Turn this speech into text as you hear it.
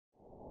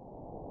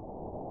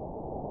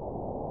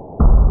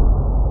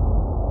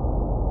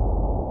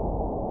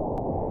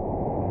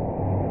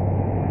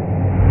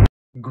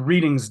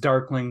Greetings,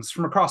 Darklings,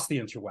 from across the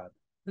interweb.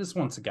 This is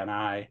once again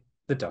I,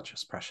 the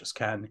Duchess Precious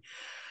Ken.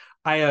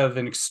 I have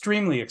an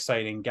extremely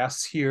exciting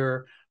guest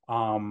here.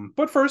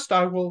 But first,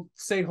 I will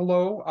say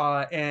hello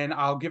and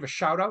I'll give a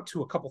shout out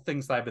to a couple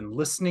things that I've been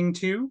listening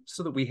to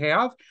so that we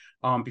have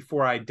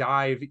before I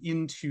dive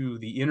into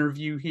the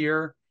interview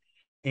here.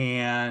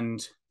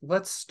 And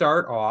let's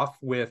start off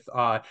with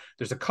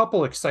there's a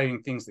couple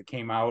exciting things that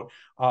came out.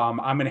 I'm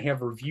going to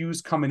have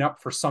reviews coming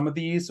up for some of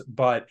these,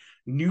 but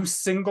new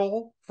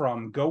single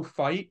from Go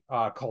Fight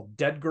called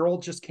Dead Girl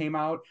just came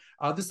out.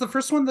 This is the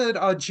first one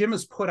that Jim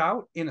has put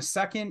out in a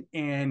second,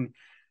 and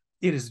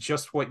it is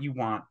just what you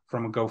want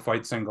from a Go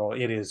Fight single.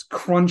 It is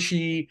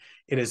crunchy,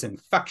 it is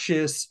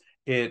infectious,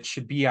 it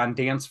should be on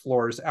dance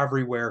floors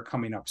everywhere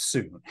coming up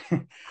soon.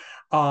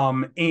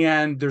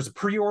 And there's a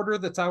pre-order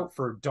that's out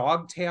for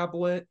Dog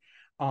Tablet.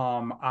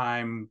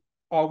 I'm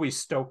always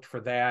stoked for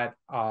that.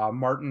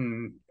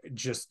 Martin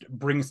just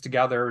brings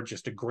together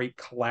just a great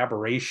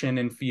collaboration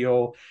and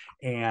feel.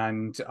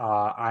 And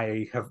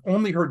I have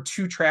only heard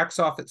 2 tracks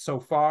off it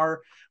so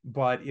far,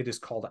 but it is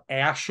called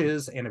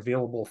Ashes and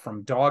available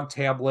from Dog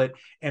Tablet.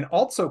 And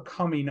also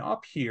coming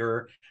up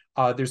here,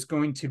 there's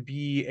going to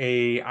be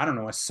a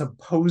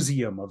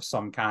symposium of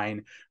some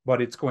kind,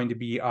 but it's going to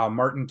be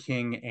Martin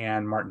King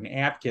and Martin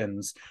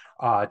Atkins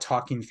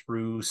talking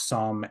through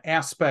some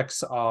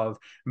aspects of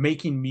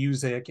making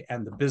music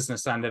and the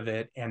business end of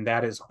it. And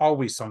that is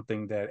always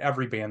something that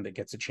every band that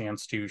gets a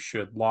chance to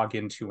should log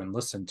into and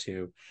listen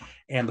to.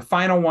 And the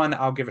final one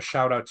I'll give a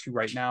shout out to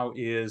right now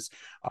is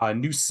a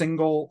new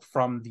single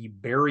from The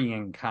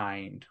Burying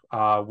Kind,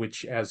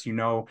 which, as you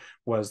know,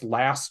 was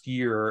last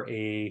year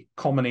a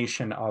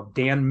culmination of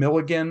Dan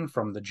Milligan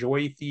from the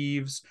Joy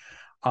Thieves,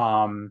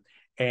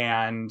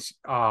 and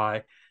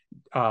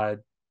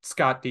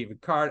Scott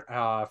David Card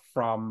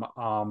from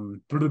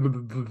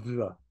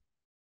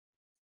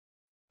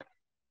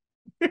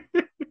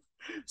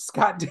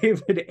Scott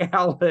David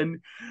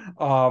Allen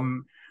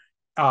from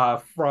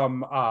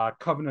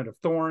Covenant of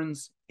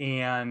Thorns,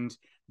 and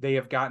they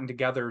have gotten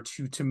together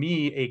to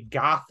me, a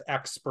goth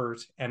expert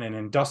and an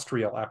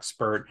industrial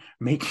expert,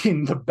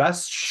 making the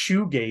best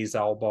shoegaze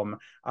album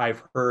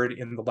I've heard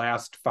in the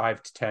last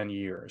 5 to 10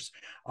 years.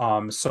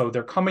 So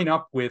they're coming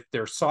up with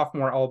their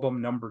sophomore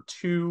album, number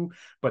 2,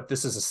 but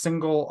this is a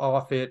single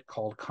off it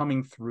called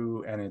Coming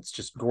Through, and it's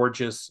just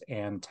gorgeous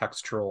and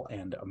textural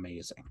and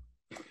amazing.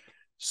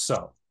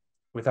 So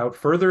without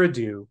further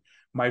ado,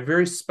 my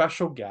very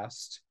special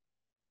guest,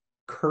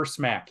 Curse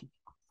Mackey.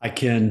 I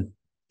can.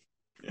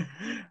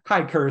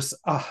 Hi, Curse. It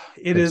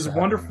Thanks is for having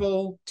me.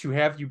 wonderful to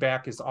have you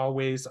back as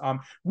always.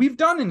 We've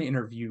done an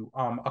interview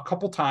a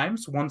couple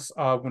times, once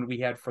when we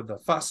had for the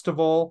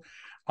festival,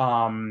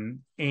 and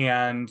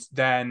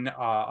then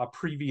a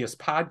previous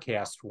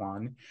podcast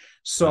one.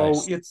 So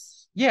Nice.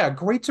 it's,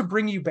 great to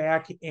bring you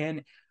back.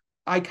 And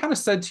I kind of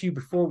said to you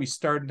before we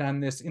started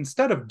on this,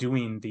 instead of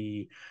doing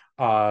the,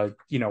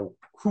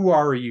 who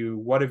are you?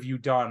 What have you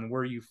done?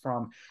 Where are you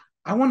from?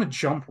 I want to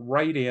jump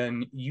right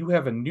in. You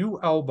have a new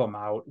album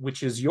out,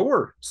 which is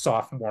your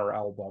sophomore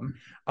album,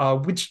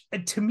 which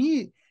to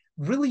me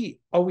really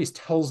always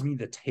tells me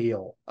the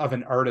tale of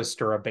an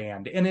artist or a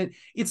band. And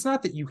it's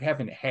not that you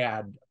haven't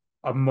had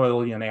a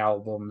million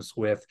albums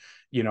with,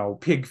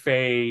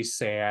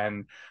 Pigface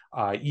and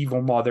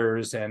Evil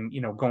Mothers and,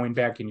 going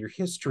back in your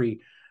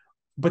history,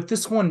 but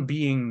this one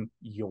being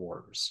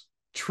yours,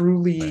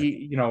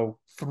 truly, Right.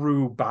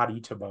 through body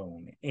to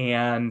bone.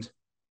 And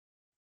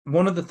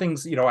one of the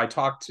things I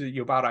talked to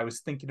you about, I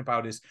was thinking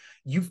about, is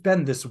you've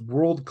been this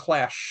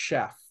world-class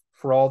chef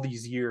for all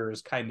these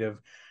years, kind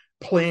of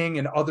playing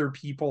in other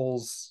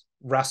people's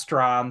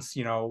restaurants,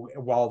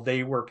 while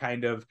they were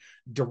kind of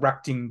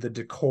directing the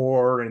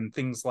decor and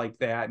things like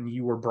that, and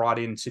you were brought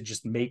in to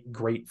just make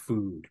great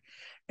food.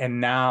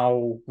 And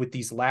now with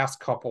these last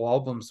couple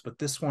albums, but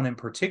this one in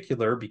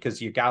particular,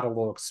 because you got a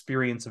little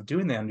experience of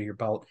doing that under your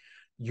belt,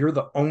 you're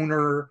the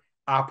owner,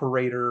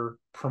 operator,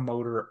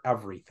 promoter,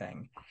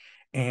 everything.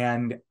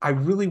 And I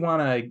really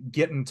want to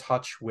get in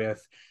touch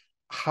with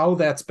how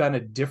that's been a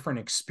different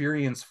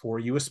experience for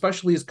you,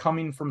 especially as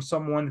coming from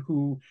someone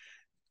who,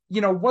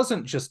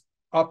 wasn't just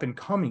up and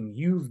coming.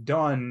 You've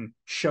done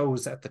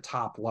shows at the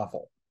top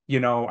level,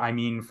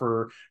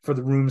 for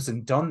the rooms,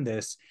 and done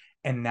this.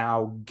 And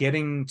now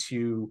getting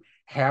to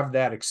have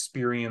that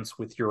experience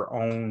with your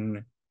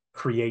own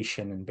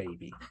creation and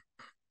baby.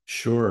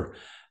 Sure.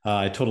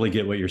 I totally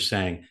get what you're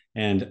saying.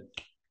 And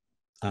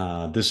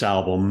this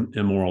album,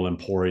 Immoral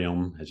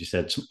Emporium, as you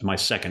said, it's my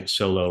second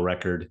solo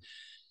record.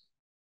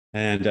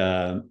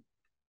 And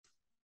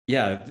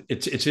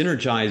it's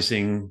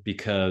energizing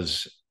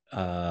because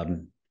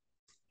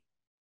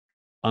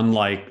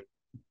unlike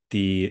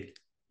the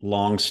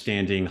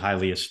long-standing,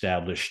 highly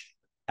established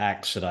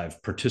acts that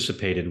I've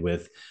participated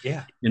with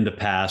Yeah. in the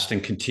past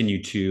and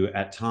continue to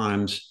at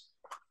times,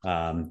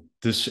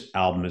 this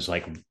album is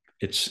like,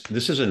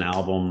 this is an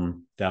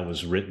album that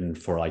was written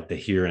for like the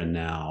here and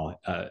now.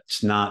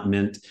 It's not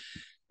meant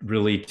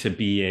really to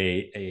be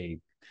a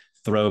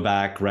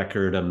throwback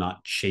record. I'm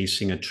not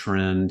chasing a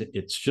trend.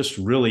 It's just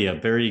really a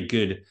very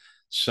good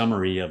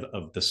summary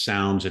of the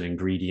sounds and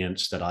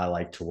ingredients that I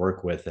like to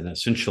work with. And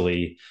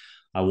essentially,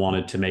 I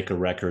wanted to make a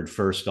record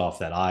first off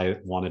that I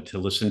wanted to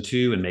listen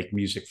to and make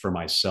music for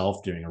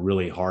myself during a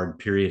really hard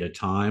period of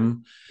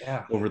time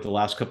Yeah. over the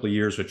last couple of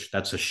years, which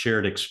that's a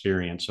shared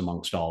experience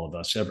amongst all of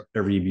us.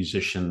 Every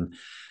musician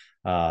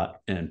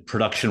and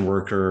production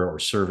worker or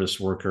service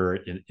worker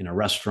in a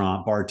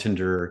restaurant,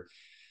 bartender,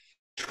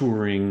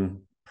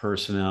 touring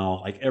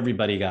personnel, like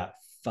everybody got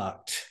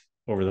fucked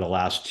over the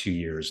last 2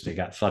 years. They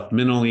got fucked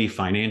mentally,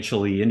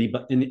 financially,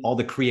 all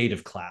the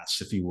creative class,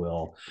 if you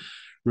will,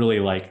 really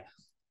like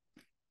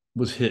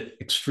was hit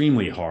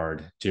extremely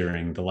hard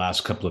during the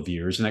last couple of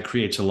years. And that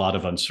creates a lot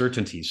of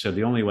uncertainty. So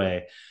the only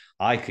way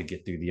I could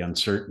get through the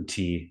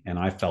uncertainty, and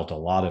I felt a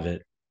lot of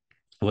it,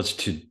 was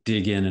to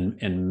dig in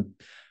and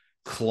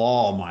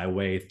claw my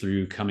way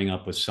through coming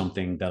up with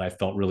something that I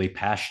felt really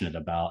passionate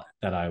about,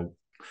 that I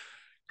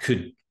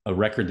could, a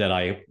record that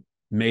I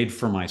made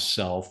for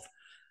myself,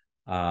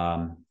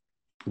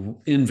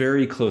 in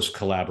very close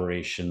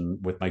collaboration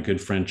with my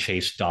good friend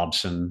Chase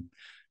Dobson,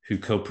 who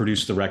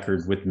co-produced the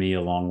record with me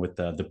along with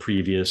the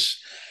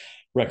previous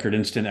record,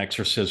 Instant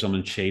Exorcism.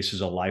 And Chase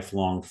is a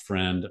lifelong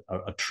friend,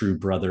 a true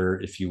brother,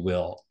 if you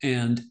will.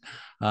 And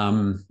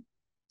but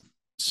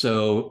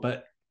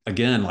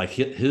again, like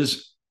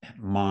his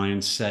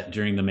mindset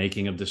during the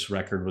making of this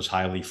record was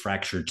highly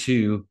fractured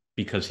too,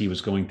 because he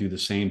was going through the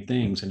same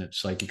things. And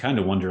it's like, you kind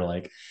of wonder,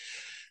 like,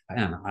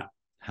 man,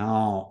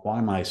 why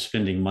am I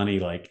spending money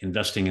like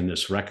investing in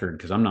this record?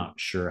 Because I'm not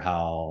sure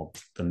how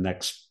the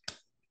next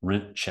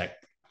rent check is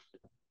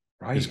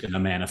Right. going to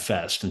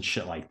manifest and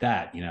shit like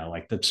that.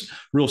 Like that's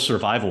real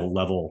survival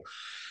level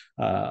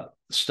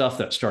stuff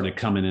that started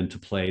coming into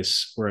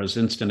place. Whereas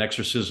Instant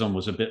Exorcism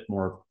was a bit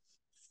more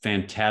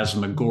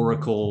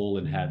phantasmagorical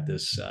and had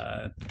this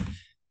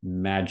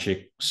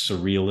magic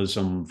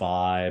surrealism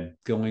vibe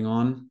going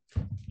on,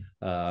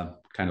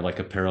 kind of like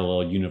a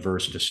parallel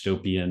universe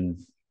dystopian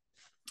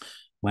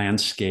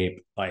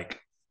landscape.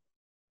 Like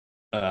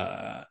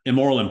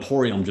Immoral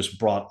Emporium just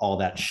brought all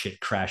that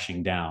shit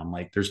crashing down.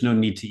 Like there's no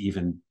need to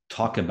even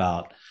talk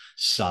about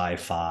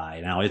sci-fi.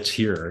 Now it's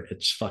here.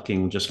 It's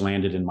fucking just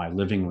landed in my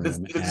living room, The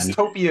and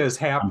dystopia has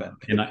happened.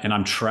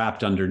 I'm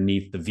trapped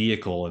underneath the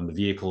vehicle, and the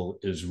vehicle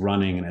is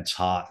running and it's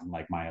hot, and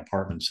like my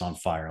apartment's on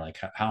fire. Like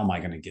how am I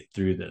going to get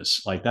through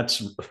this? Like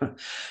that's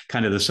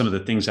kind of some of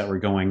the things that were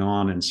going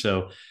on. And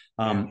so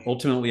Yeah.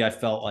 ultimately I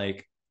felt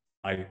like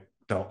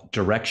the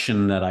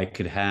direction that I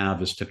could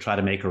have is to try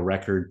to make a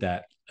record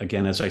that,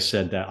 again, as I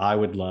said, that I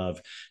would love,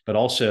 but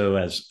also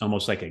as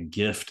almost like a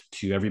gift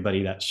to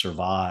everybody that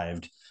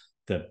survived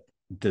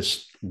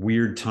this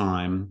weird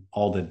time,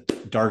 all the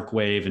dark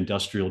wave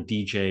industrial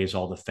DJs,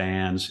 all the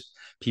fans,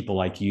 people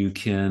like you,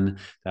 Ken,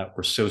 that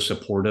were so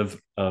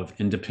supportive of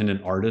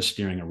independent artists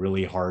during a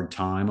really hard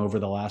time over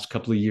the last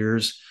couple of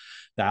years.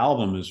 The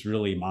album is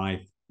really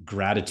my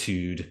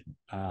gratitude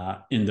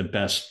in the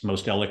best,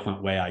 most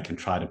eloquent way I can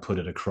try to put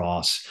it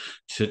across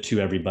to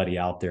everybody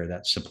out there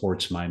that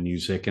supports my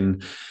music,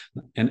 and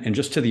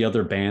just to the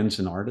other bands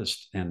and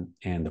artists and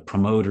the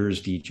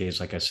promoters,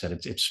 DJs. Like I said,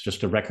 it's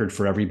just a record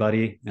for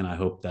everybody, and I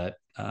hope that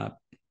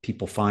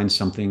people find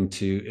something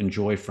to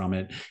enjoy from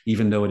it,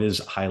 even though it is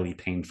highly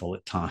painful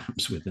at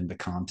times within the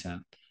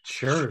content.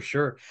 Sure,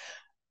 sure.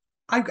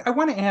 I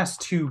want to ask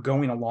too,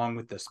 going along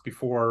with this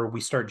before we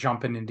start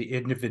jumping into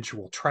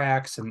individual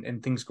tracks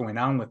and things going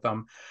on with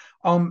them.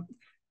 Um,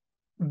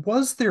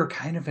 was there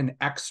kind of an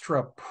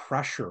extra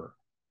pressure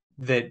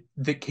that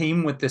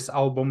came with this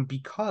album?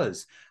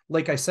 Because,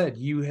 like I said,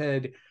 you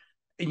had,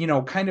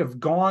 kind of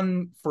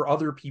gone for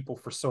other people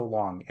for so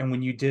long. And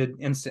when you did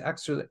Instant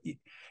Extra,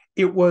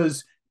 it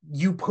was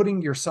you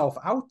putting yourself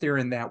out there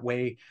in that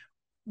way,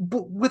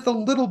 but with a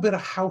little bit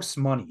of house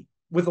money,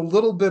 with a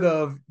little bit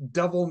of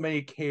devil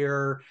may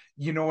care,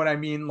 you know what I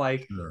mean?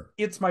 Like, Sure.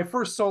 it's my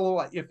first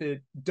solo. If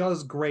it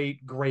does,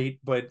 great, great.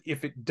 But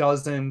if it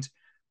doesn't,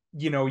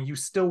 you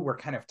still were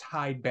kind of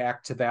tied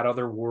back to that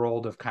other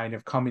world of kind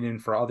of coming in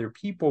for other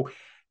people.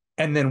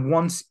 And then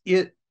once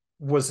it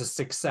was a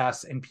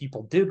success and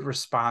people did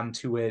respond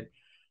to it,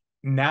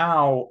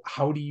 now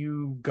how do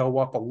you go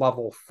up a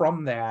level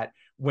from that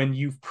when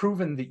you've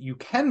proven that you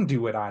can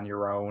do it on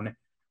your own?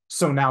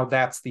 So now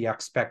that's the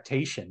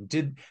expectation.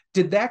 Did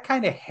that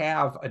kind of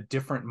have a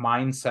different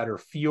mindset or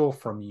feel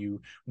from you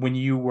when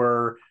you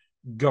were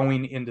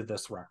going into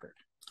this record?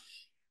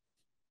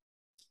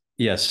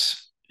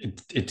 Yes,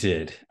 it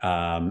did.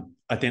 I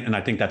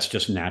think that's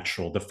just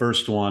natural. The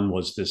first one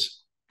was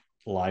this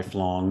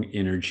lifelong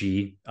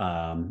energy,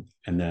 and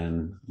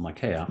then I'm like,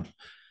 hey, I'm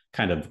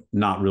kind of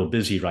not real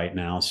busy right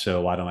now,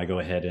 so why don't I go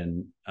ahead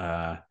and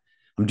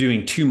I'm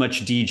doing too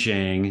much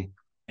DJing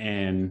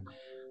and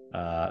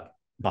uh,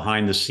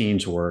 behind the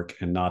scenes work,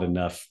 and not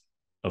enough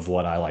of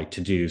what I like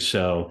to do.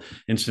 So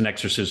Instant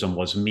Exorcism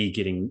was me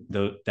getting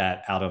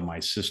that out of my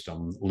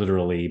system,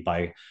 literally,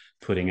 by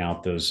putting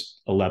out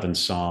those 11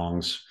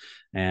 songs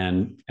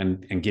and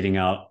getting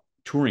out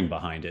touring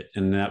behind it,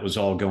 and that was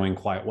all going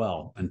quite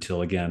well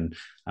until again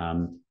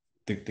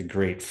the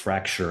great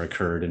fracture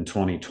occurred in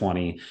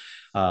 2020,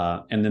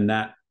 and then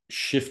that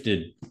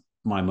shifted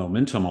my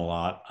momentum a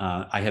lot.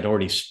 I had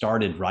already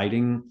started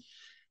writing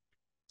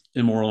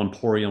Immoral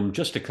Emporium,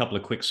 just a couple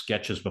of quick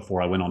sketches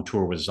before I went on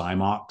tour with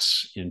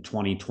Zymox in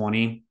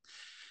 2020.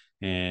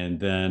 And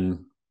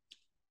then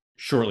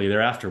shortly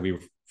thereafter, we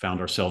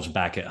found ourselves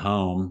back at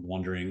home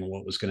wondering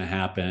what was going to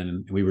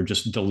happen. We were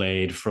just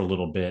delayed for a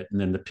little bit. And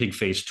then the Pig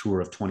Face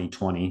tour of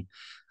 2020,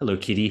 hello,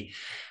 Kitty.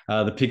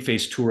 The Pig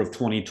Face tour of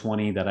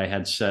 2020 that I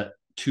had set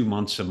 2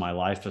 months of my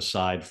life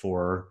aside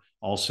for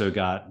also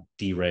got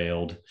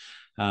derailed.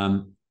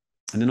 And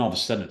then all of a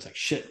sudden it's like,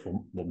 shit,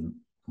 well,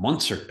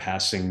 months are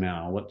passing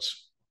now. What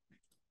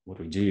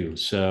do we do?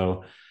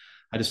 So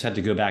I just had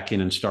to go back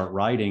in and start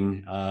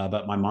writing.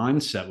 But my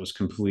mindset was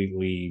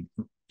completely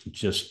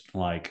just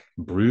like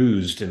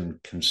bruised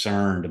and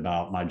concerned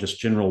about my just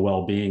general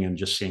well-being and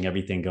just seeing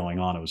everything going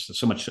on. It was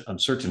so much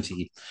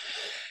uncertainty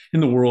in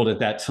the world at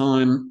that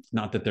time.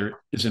 Not that there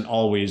isn't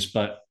always,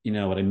 but you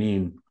know what I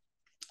mean.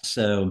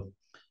 So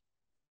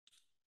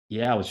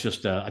yeah, it was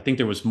just, I think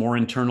there was more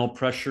internal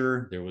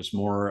pressure. There was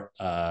more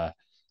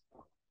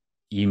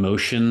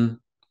emotion,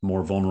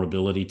 more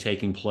vulnerability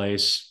taking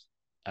place,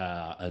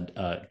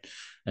 a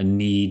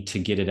need to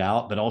get it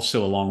out, but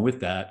also along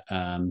with that,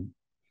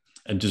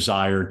 a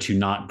desire to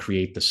not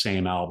create the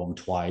same album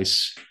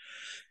twice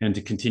and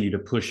to continue to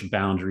push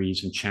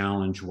boundaries and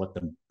challenge what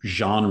the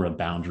genre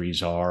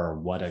boundaries are, or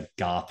what a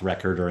goth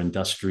record or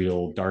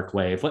industrial dark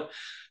wave, what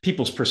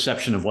people's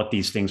perception of what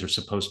these things are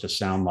supposed to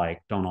sound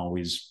like don't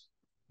always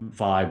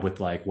vibe with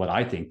like what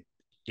I think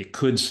it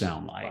could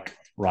sound like.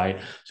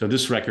 Right. So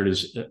this record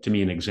is to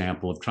me an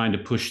example of trying to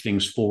push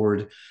things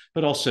forward,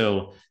 but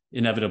also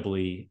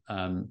inevitably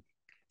the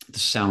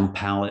sound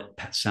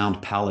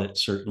palette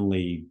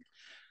certainly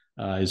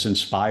is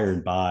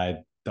inspired by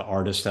the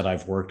artists that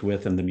I've worked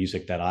with and the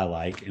music that I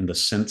like and the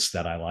synths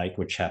that I like,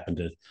 which happen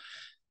to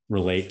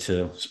relate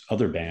to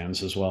other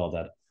bands as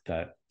well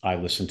that I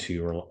listen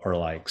to or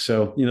like.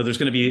 So, you know, there's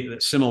going to be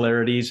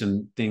similarities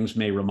and things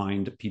may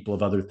remind people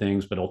of other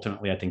things, but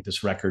ultimately I think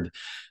this record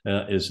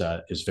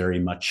is very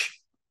much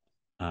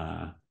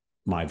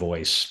my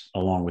voice,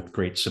 along with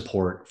great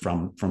support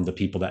from the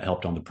people that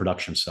helped on the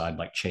production side,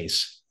 like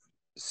Chase.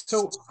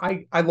 So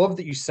I love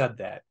that you said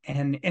that,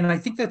 and I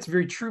think that's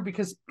very true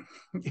because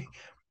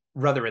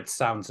whether it's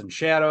Sounds and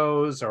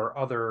Shadows or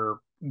other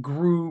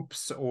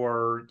groups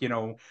or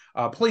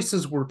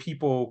places where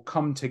people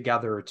come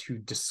together to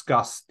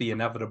discuss the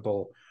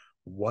inevitable,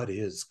 what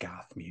is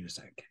goth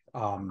music,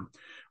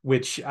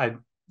 which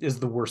is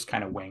the worst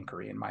kind of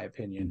wankery in my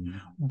opinion. Mm-hmm.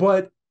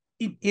 But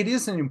it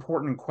is an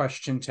important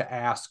question to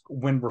ask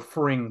when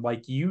referring,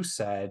 like you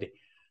said,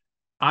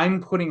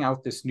 I'm putting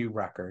out this new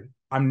record.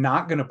 I'm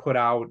not going to put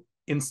out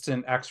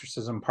Instant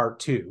Exorcism Part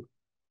 2.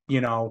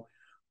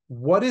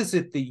 What is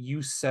it that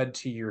you said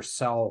to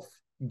yourself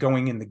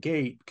going in the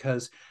gate?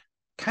 Because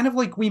kind of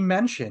like we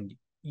mentioned,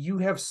 you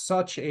have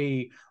such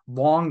a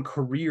long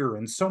career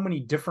and so many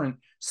different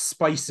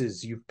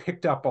spices you've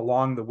picked up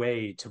along the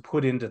way to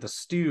put into the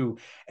stew,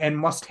 and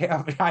must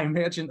have, I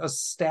imagine, a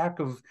stack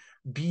of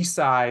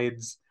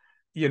B-sides,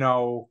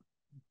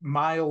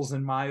 miles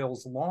and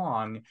miles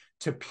long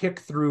to pick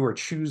through or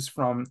choose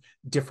from,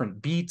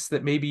 different beats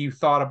that maybe you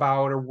thought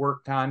about or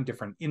worked on,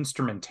 different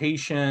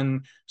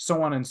instrumentation,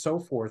 so on and so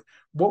forth.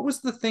 What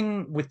was the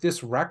thing with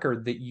this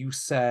record that you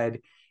said,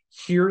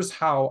 here's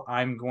how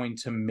I'm going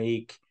to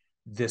make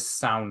this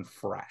sound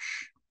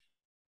fresh?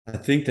 I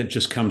think that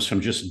just comes from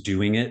just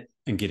doing it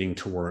and getting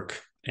to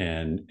work.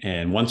 And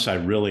once I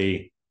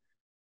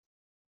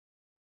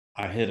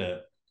hit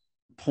a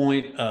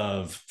point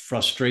of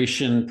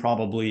frustration,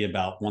 probably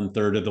about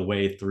 1/3 of the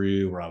way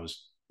through, where I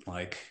was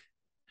like,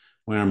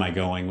 where am I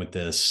going with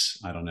this?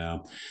 I don't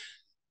know.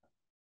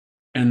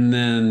 And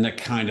then that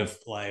kind of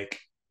like,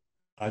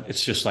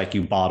 it's just like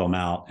you bottom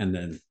out and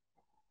then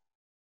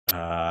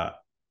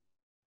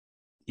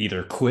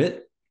either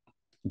quit,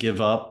 give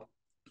up,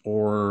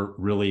 or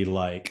really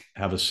like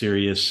have a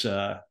serious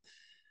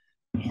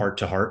heart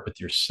to heart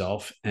with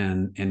yourself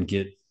and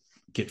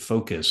get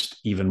focused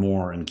even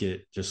more and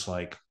get just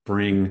like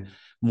bring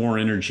more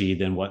energy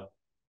than what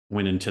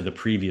went into the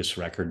previous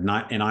record.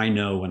 And I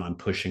know when I'm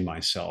pushing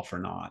myself or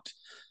not,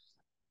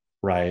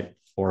 right?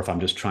 Or if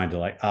I'm just trying to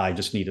like, I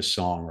just need a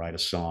song, write a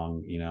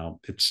song.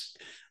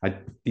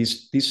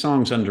 These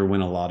songs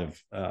underwent a lot of,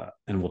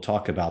 and we'll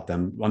talk about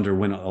them,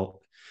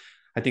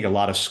 I think a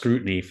lot of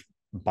scrutiny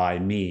by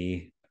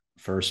me,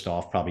 first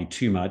off, probably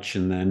too much.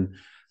 And then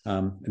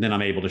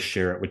I'm able to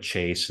share it with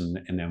Chase,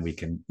 and then we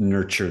can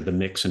nurture the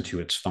mix into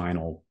its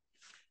final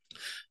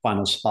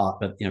spot.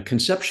 But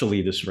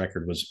conceptually, this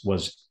record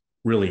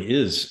really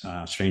is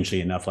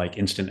strangely enough like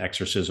Instant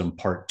Exorcism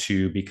Part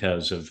 2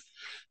 because of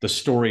the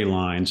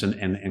storylines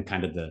and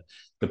kind of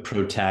the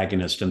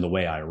protagonist and the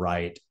way I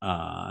write.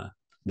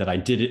 That I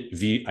did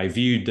it. I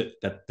viewed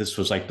that this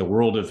was like the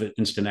world of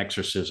Instant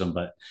Exorcism,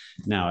 but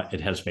now it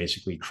has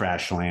basically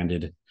crash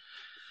landed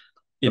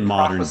The in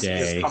modern prophecy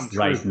has day come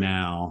right true.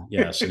 now.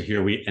 Yes.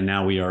 And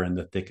now we are in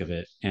the thick of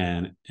it.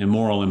 And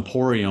Immoral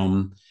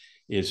Emporium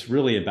is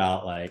really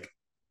about like,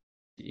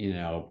 you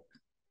know,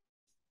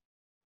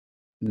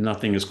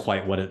 nothing is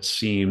quite what it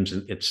seems.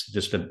 And it's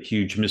just a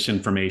huge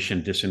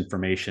misinformation,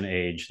 disinformation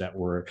age that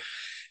we're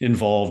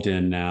involved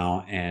in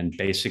now. And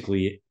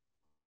basically,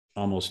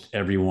 almost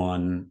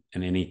everyone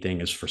and anything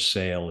is for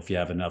sale if you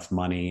have enough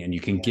money, and you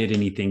can Yeah. get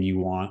anything you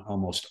want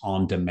almost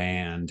on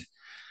demand.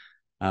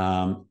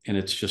 And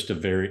it's just a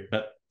very,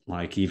 but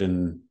like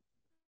even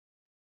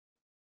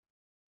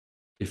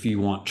if you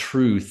want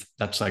truth,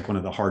 that's like one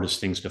of the hardest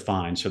things to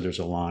find. So there's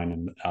a line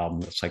in the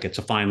album. It's like it's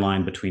a fine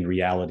line between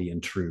reality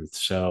and truth.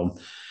 So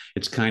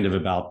it's kind of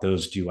about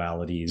those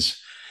dualities,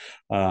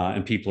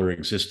 and people are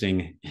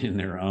existing in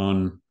their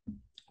own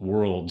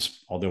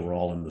worlds, although we're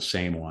all in the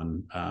same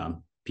one.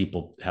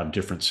 People have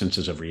different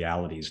senses of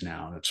realities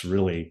now, and it's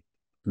really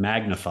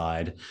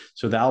magnified.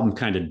 So the album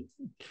kind of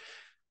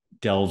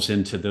delves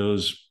into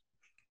those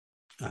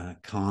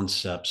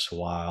concepts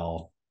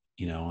while,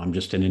 I'm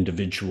just an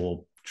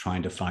individual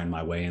trying to find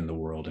my way in the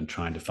world and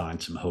trying to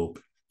find some hope.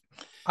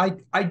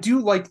 I do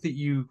like that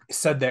you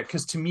said that,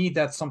 because to me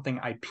that's something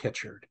I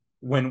pictured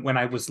when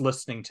I was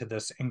listening to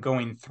this and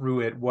going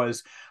through it,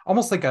 was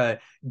almost like a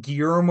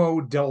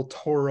Guillermo del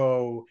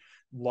Toro,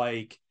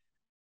 like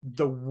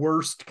the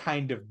worst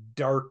kind of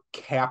dark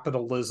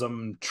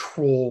capitalism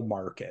troll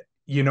market.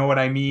 You know what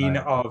I mean?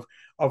 Right.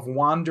 Of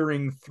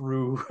wandering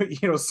through,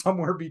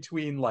 somewhere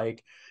between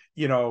like,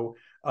 you know,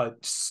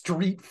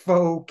 street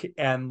folk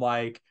and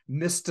like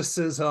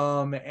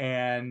mysticism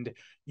and,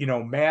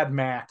 Mad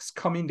Max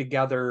coming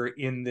together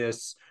in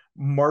this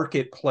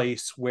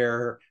marketplace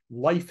where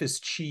life is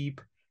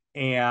cheap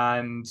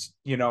and,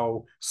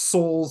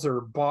 souls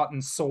are bought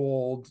and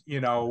sold,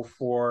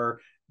 for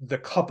the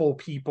couple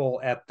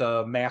people at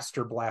the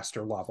master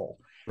blaster level.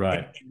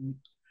 Right. And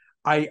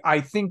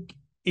I think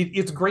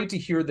it's great to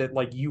hear that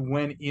like you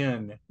went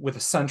in with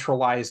a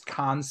centralized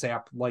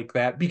concept like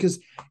that, because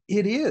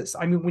it is.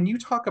 I mean, when you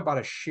talk about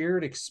a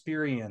shared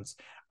experience,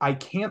 I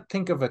can't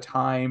think of a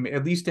time,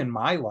 at least in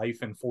my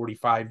life in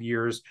 45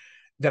 years,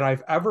 that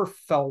I've ever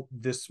felt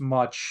this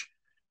much,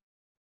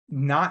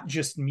 not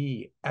just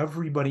me,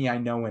 everybody I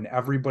know and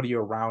everybody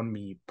around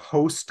me,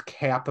 post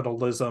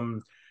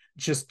capitalism,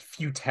 just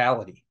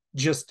futility.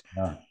 Just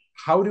Yeah.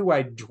 how do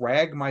I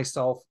drag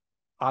myself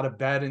out of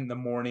bed in the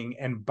morning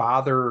and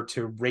bother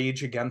to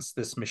rage against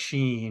this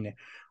machine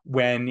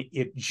when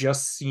it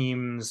just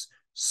seems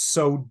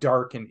so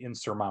dark and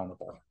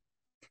insurmountable?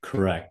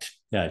 Correct.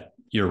 Yeah,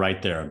 you're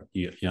right there.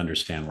 You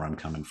understand where I'm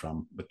coming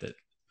from with it.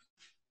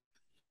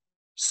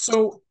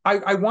 So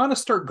I want to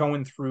start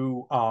going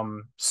through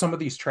some of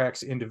these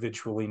tracks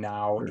individually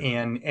now, Sure.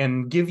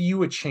 and give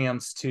you a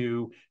chance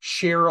to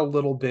share a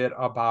little bit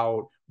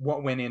about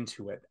what went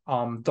into it.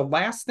 The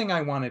last thing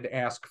I wanted to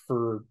ask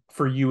for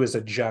you as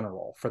a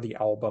general for the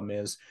album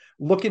is,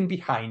 looking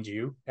behind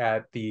you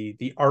at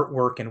the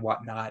artwork and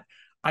whatnot.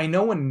 I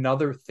know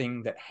another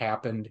thing that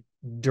happened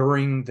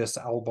during this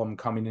album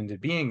coming into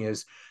being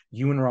is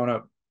you and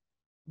Rona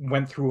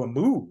went through a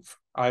move.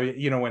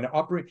 An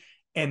upbringing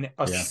and Yeah.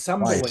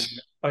 assembling Twice.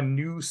 a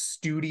new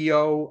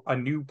studio, a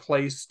new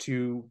place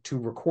to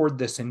record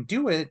this and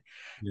do it.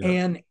 Yeah.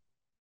 And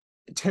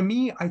to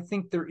me, I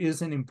think there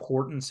is an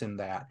importance in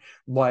that,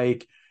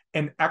 like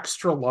an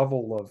extra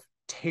level of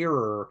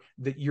terror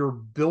that you're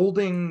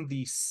building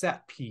the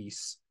set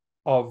piece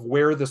of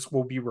where this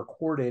will be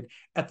recorded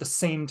at the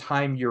same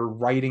time you're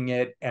writing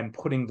it and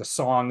putting the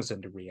songs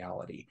into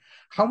reality.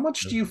 How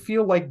much do you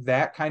feel like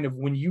that kind of,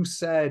 when you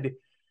said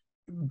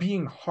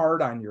being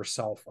hard on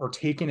yourself or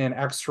taking an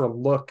extra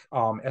look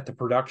at the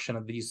production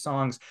of these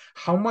songs,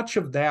 how much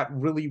of that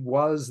really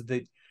was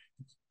that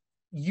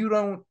you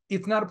don't,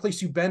 it's not a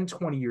place you've been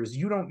 20 years,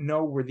 you don't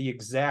know where the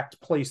exact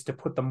place to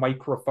put the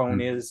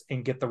microphone is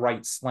and get the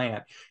right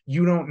slant,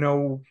 you don't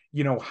know,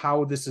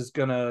 how this is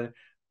going to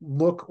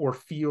look or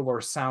feel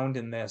or sound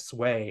in this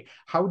way?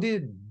 How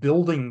did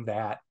building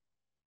that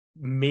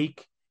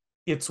make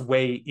its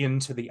way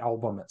into the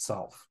album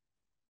itself?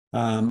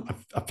 I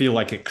feel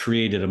like it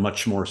created a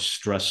much more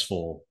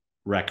stressful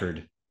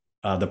record.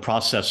 The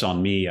process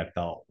on me, I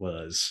felt,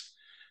 was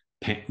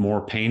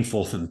more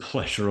painful than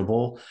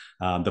pleasurable.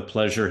 The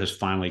pleasure has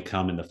finally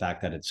come in the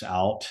fact that it's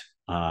out.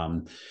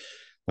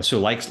 So,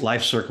 like,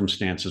 life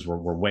circumstances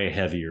were way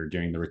heavier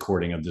during the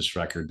recording of this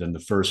record than the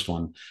first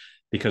one,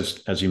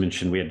 because, as you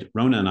mentioned, we had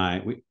Rona and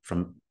I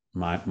from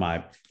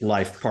my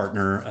life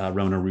partner,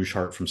 Rona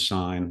Rouchehart from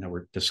Sign, that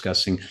we're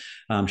discussing.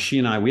 She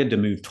and I, we had to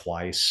move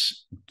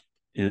twice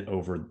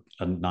over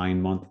a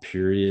 9-month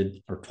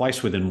period, or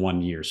twice within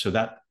 1 year. So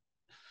that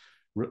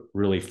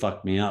really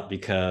fucked me up,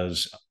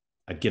 because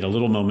I'd get a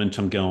little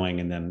momentum going,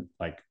 and then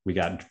like we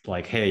got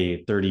like,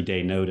 hey,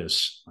 30-day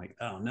notice. Like,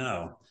 oh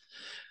no.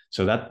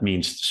 So that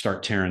means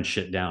start tearing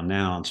shit down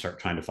now and start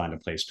trying to find a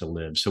place to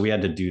live. So we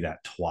had to do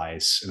that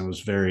twice, and it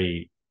was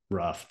very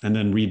rough. And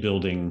then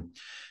rebuilding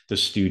the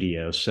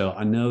studio. So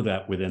I know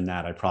that within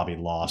that, I probably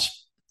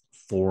lost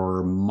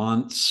 4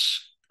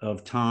 months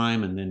of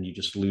time, and then you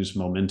just lose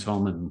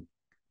momentum. And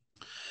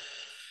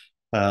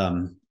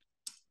um,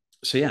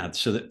 so yeah,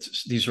 so that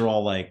these are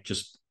all like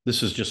just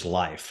this is just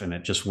life, and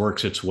it just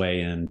works its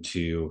way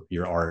into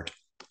your art.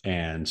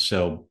 And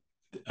so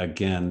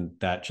again,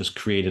 that just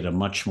created a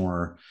much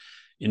more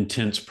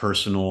intense,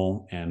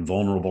 personal, and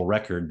vulnerable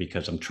record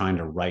because I'm trying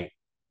to write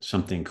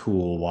something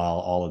cool while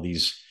all of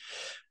these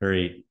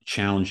very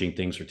challenging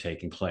things are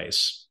taking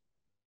place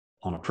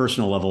on a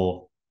personal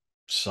level,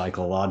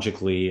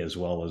 psychologically, as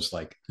well as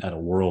like at a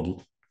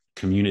world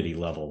community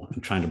level.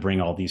 I'm trying to bring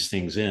all these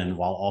things in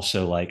while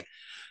also like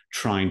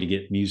trying to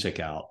get music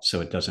out so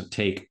it doesn't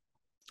take,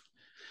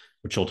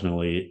 which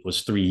ultimately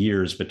was 3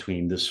 years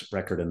between this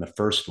record and the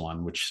first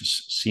one, which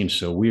seems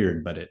so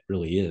weird, but it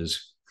really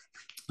is.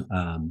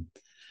 Um,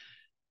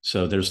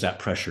 so there's that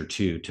pressure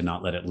too, to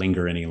not let it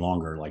linger any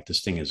longer. Like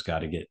this thing has got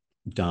to get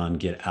done,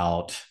 get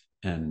out,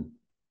 and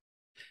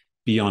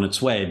be on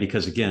its way,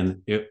 because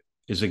again, it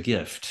is a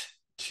gift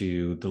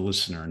to the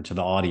listener and to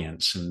the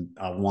audience. And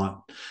I want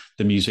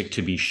the music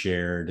to be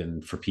shared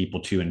and for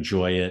people to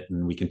enjoy it.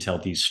 And we can tell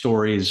these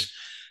stories,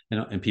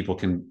 and people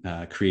can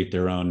create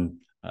their own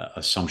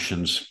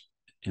assumptions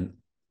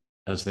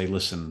as they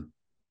listen.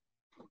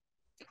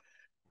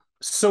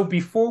 So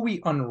before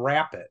we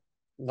unwrap it,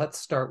 let's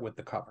start with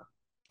the cover.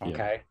 Yeah.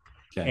 Okay.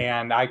 Okay.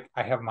 And I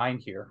have mine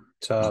here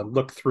to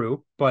look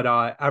through,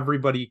 but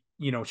everybody,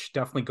 should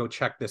definitely go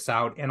check this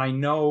out. And I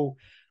know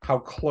how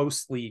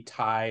closely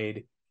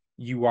tied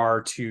you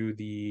are to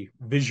the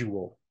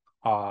visual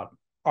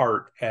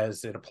art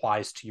as it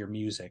applies to your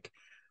music.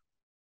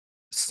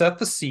 Set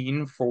the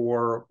scene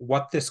for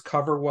what this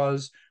cover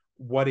was,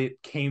 what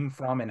it came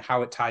from, and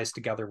how it ties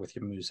together with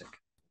your music.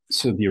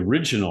 So the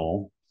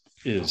original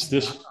is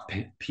this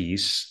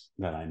piece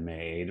that I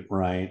made,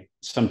 right?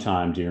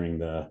 Sometime during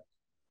the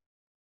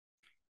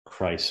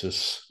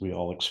crisis we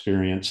all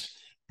experienced.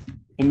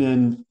 And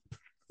then,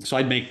 so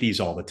I'd make these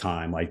all the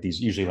time, like these,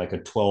 usually like a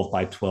 12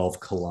 by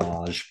 12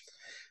 collage.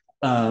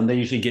 They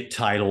usually get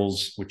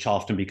titles, which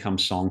often become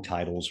song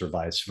titles or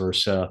vice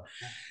versa.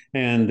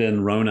 And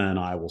then Rona and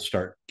I will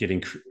start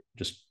getting,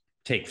 just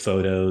take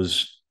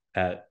photos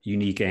at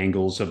unique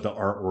angles of the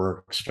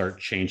artwork, start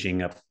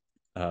changing up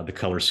the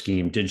color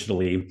scheme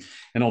digitally.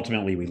 And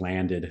ultimately, we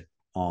landed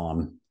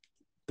on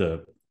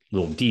the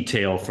little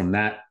detail from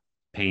that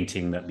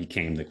painting that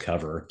became the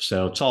cover.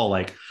 So it's all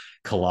like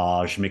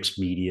collage, mixed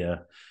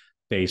media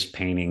based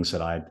paintings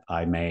that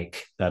I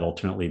make that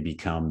ultimately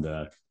become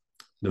the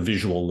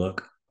visual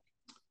look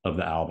of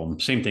the album.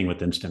 Same thing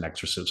with Instant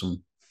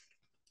Exorcism,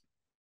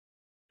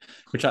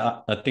 which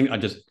I think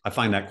I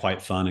find that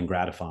quite fun and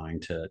gratifying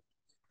to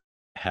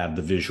have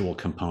the visual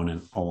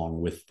component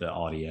along with the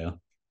audio.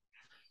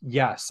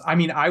 Yes. I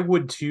mean, I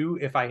would too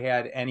if I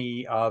had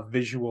any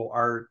visual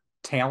art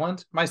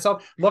talent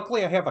myself.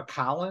 Luckily, I have a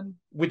Colin,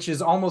 which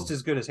is almost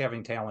as good as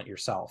having talent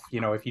yourself,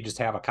 if you just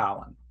have a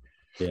Colin.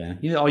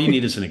 Yeah. All you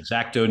need is an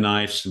X-Acto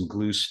knife, some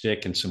glue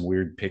stick, and some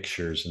weird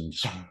pictures, and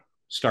just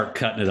start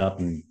cutting it up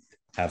and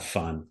have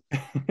fun.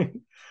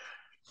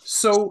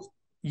 So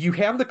you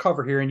have the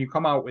cover here and you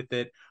come out with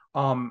it.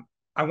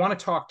 I want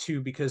to talk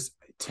to, because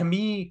to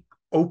me,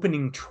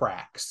 opening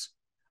tracks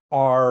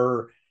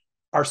are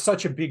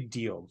such a big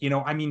deal.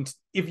 I mean,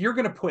 if you're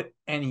going to put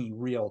any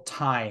real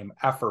time,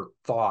 effort,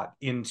 thought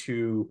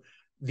into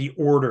the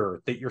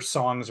order that your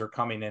songs are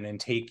coming in and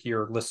take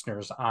your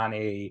listeners on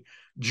a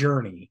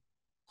journey,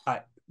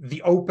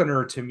 the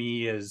opener to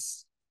me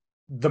is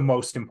the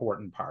most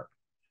important part.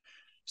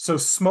 So,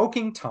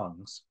 Smoking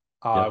Tongues,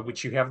 Yep.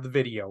 which you have the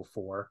video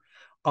for,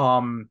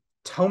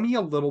 tell me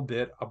a little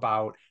bit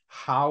about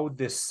how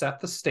this set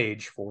the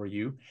stage for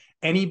you.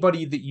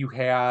 Anybody that you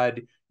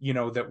had,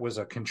 that was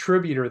a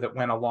contributor that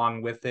went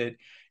along with it,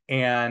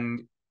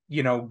 and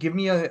give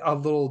me a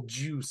little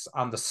juice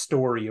on the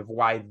story of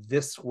why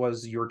this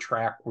was your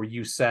track where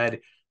you said,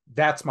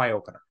 "That's my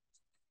opener."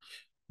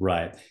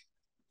 Right.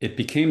 It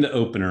became the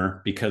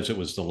opener because it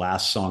was the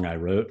last song I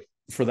wrote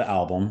for the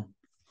album.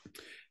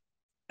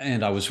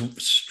 And I was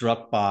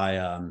struck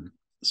by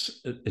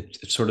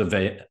it sort of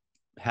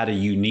had a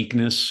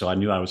uniqueness. So I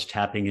knew I was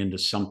tapping into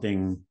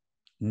something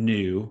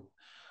new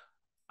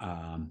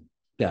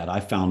that I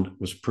found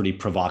was pretty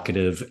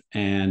provocative.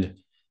 And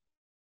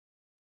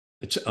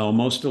it's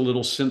almost a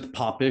little synth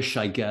popish,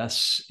 I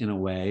guess, in a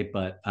way.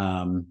 But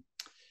there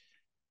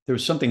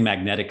was something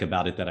magnetic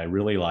about it that I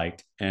really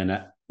liked.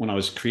 And when I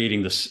was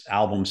creating this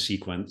album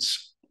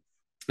sequence,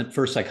 at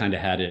first I kind of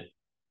had it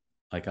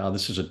like, oh,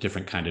 this is a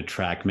different kind of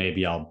track.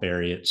 Maybe I'll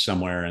bury it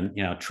somewhere.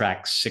 And,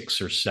 track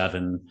 6 or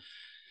 7,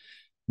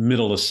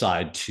 middle of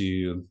side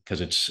 2,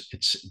 because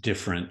it's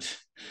different.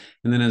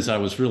 And then as I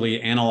was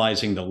really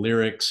analyzing the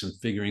lyrics and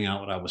figuring out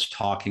what I was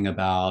talking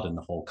about and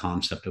the whole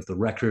concept of the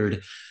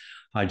record,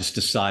 I just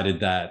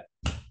decided that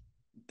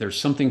there's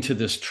something to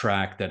this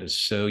track that is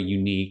so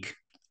unique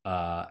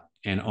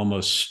and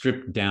almost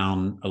stripped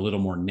down, a little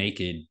more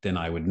naked than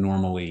I would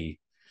normally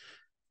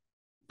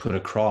put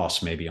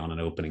across maybe on an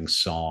opening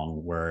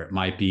song, where it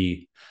might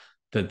be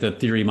that the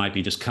theory might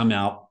be just come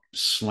out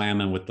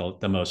slamming with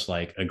the most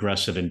like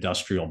aggressive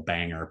industrial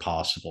banger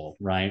possible,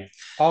 right?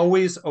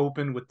 Always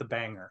open with the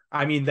banger.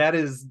 I mean, that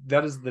is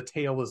the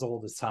tale as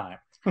old as time.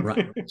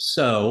 Right.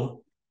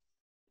 So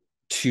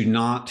to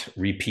not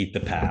repeat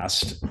the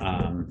past,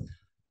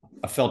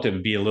 I felt it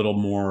would be a little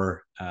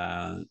more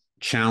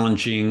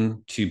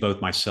challenging to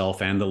both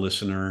myself and the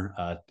listener,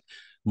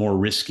 more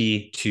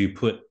risky to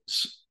put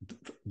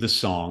the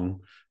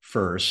song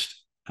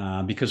first,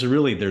 because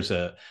really there's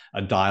a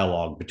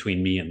dialogue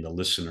between me and the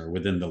listener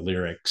within the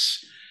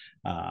lyrics.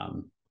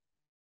 Um,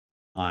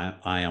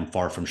 I am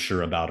far from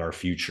sure about our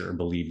future,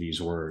 believe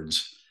these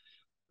words,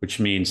 which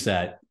means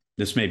that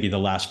this may be the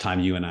last time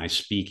you and I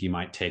speak. You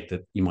might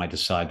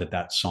decide that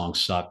that song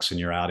sucks and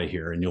you're out of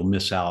here, and you'll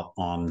miss out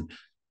on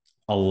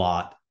a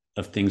lot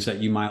of things that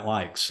you might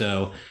like.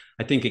 So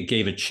I think it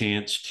gave a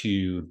chance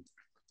to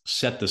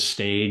set the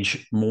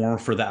stage more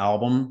for the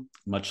album,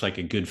 much like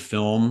a good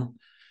film,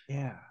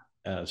 Yeah.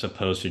 as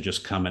opposed to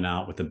just coming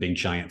out with a big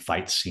giant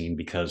fight scene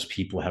because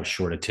people have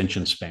short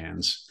attention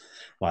spans.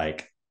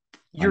 Like,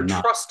 You're I'm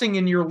not. trusting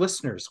in your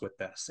listeners with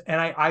this. And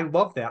I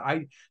love that.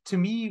 To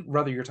me,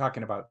 whether you're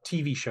talking about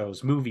TV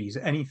shows, movies,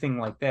 anything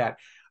like that,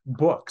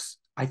 books,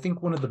 I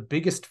think one of the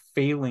biggest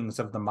failings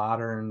of the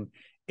modern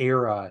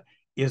era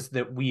is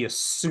that we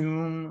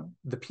assume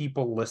the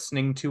people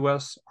listening to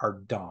us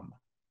are dumb,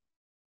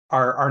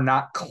 are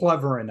not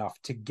clever enough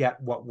to get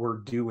what we're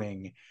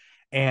doing.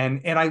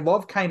 And I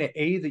love kind of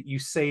that you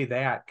say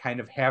that, kind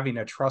of having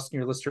a trust in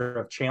your listener,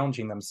 of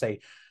challenging them, say,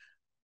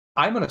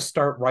 I'm going to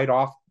start right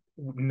off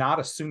not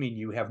assuming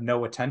you have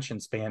no attention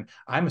span.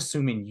 I'm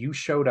assuming you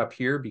showed up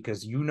here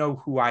because you know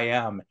who I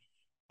am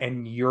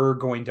and you're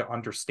going to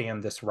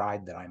understand this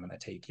ride that I'm going to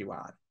take you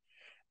on.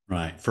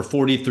 Right. For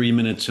 43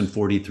 minutes and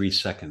 43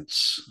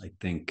 seconds, I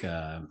think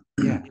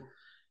Yeah.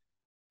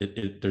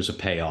 there's a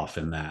payoff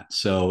in that.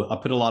 So I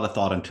put a lot of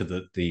thought into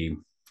the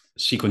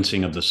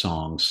sequencing of the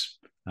songs.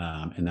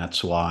 And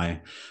that's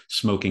why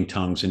Smoking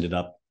Tongues ended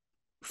up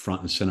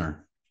front and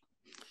center.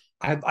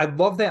 I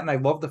love that. And I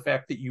love the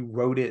fact that you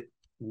wrote it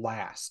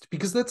last,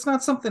 because that's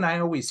not something I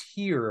always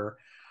hear,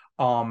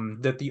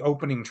 that the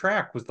opening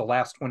track was the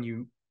last one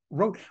you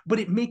wrote, but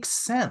it makes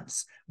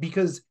sense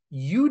because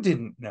you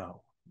didn't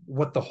know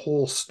what the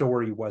whole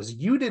story was.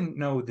 You didn't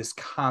know this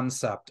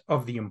concept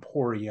of the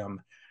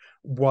Emporium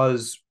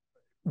was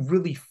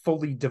really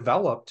fully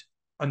developed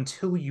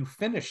until you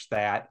finished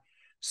that.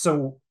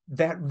 So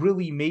that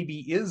really maybe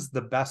is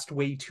the best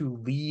way to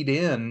lead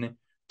in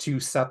to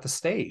set the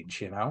stage,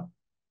 you know?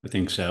 I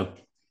think so.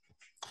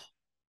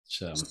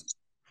 So,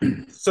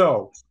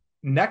 So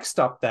next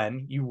up,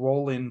 then you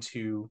roll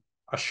into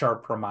a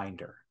sharp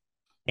reminder,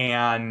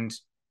 and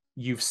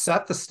you've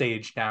set the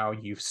stage now.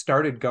 You've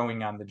started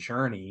going on the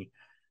journey.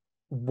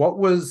 What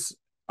was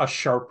a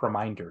sharp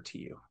reminder to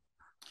you?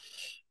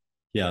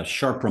 yeah,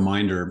 sharp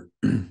reminder.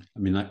 I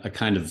mean, I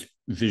kind of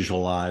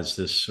visualize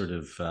this sort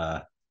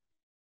of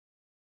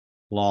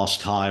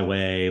lost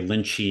highway,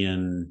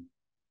 Lynchian,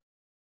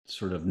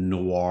 sort of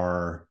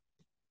noir,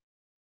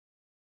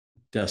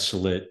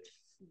 desolate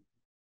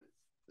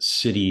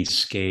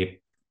cityscape.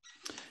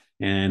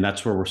 And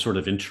that's where we're sort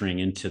of entering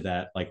into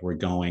that, like we're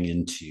going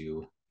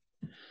into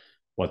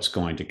what's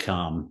going to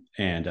come.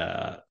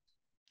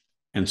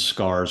 And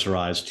scars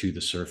rise to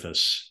the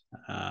surface,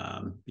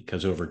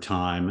 because over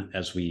time,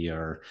 as we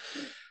are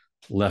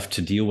left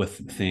to deal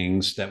with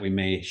things that we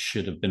may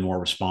should have been more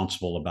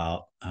responsible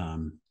about,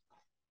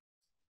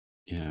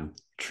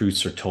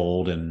 truths are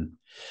told, and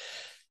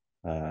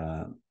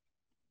uh,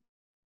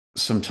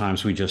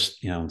 sometimes we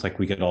just, it's like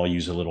we could all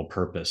use a little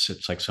purpose.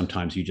 It's like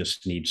sometimes you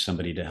just need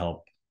somebody to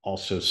help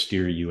also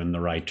steer you in the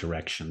right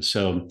direction.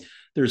 So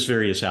there's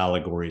various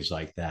allegories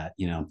like that,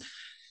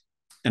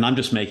 and I'm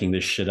just making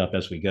this shit up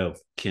as we go,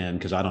 Ken,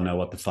 because I don't know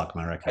what the fuck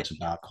my record's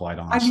about, quite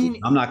I honestly.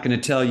 mean, I'm not going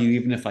to tell you,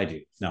 even if I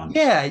do. No, I'm just.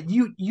 yeah,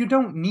 you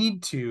don't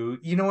need to.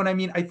 You know what I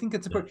mean? I think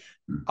it's Yeah. important.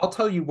 I'll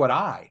tell you what,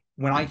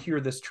 when I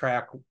hear this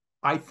track,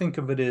 I think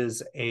of it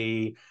as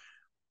and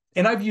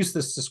I've used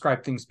this to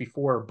describe things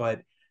before,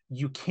 but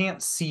you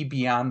can't see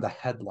beyond the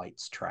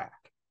headlights track.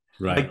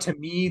 Like, Right. to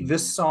me,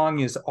 this song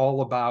is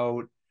all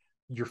about,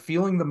 you're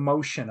feeling the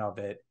motion of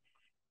it,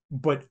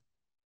 but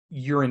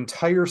your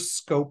entire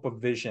scope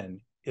of vision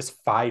is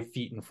 5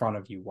 feet in front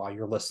of you while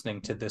you're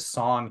listening to this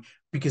song,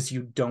 because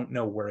you don't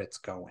know where it's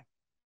going.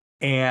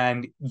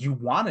 And you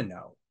want to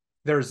know.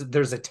 There's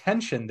a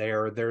tension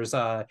there. There's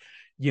a,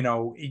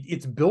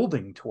 it's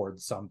building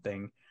towards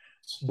something,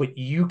 but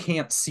you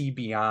can't see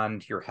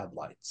beyond your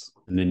headlights.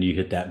 And then you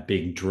hit that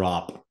big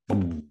drop.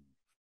 Boom.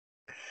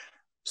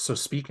 So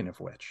speaking of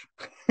which,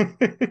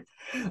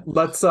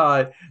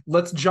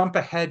 let's jump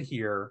ahead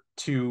here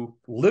to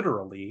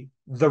literally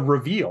the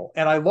reveal.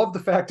 And I love the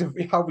fact of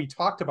how we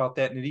talked about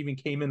that, and it even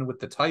came in with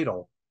the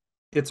title.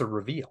 It's a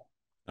reveal.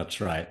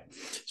 That's right.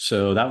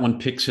 So that one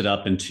picks it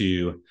up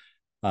into,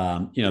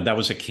 that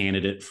was a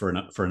candidate for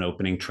an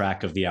opening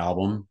track of the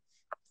album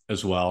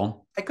as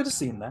well. I could have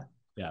seen that.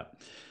 Yeah.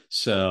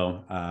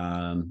 So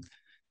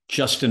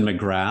Justin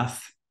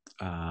McGrath,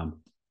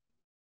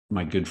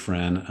 my good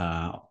friend,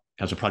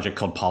 has a project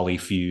called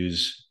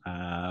Polyfuse.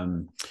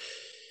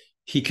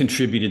 He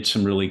contributed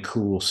some really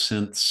cool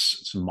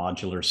synths, some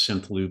modular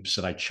synth loops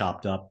that I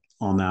chopped up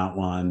on that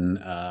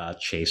one.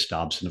 Chase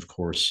Dobson, of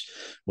course,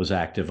 was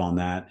active on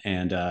that.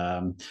 And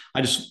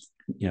I just,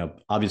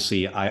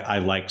 obviously I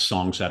like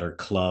songs that are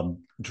club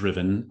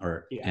driven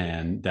Yeah.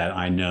 and that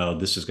I know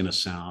this is going to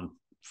sound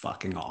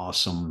fucking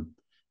awesome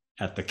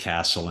at the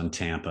Castle in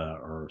Tampa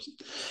or,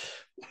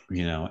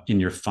 in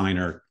your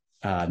finer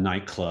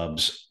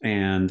nightclubs.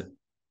 And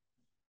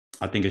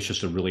I think it's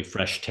just a really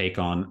fresh take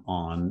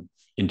on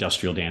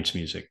industrial dance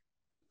music.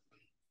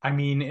 I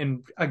mean,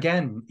 and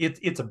again,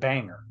 it's a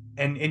banger.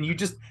 And you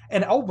just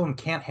an album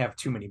can't have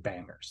too many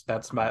bangers.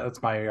 That's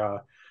my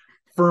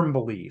firm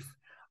belief.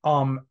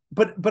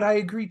 But I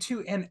agree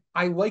too, and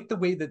I like the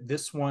way that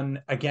this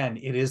one, again,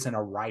 it is an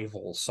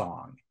arrival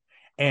song.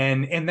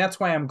 And that's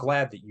why I'm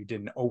glad that you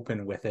didn't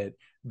open with it,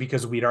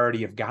 because we'd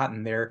already have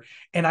gotten there.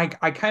 And I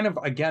kind of,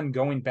 again,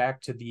 going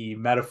back to the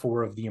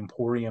metaphor of the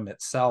Emporium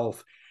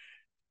itself,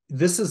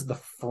 this is the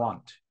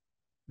front.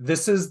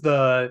 This is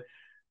the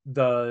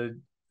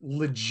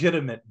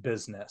legitimate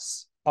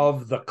business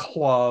of the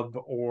club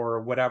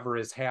or whatever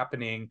is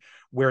happening,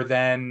 where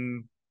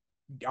then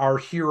our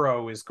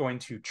hero is going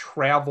to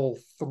travel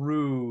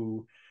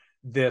through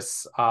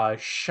this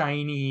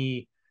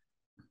shiny,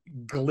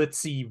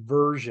 glitzy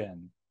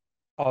version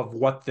of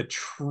what the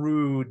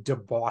true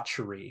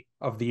debauchery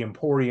of the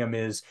Emporium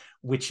is,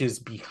 which is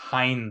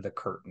behind the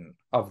curtain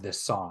of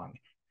this song.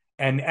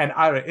 And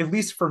at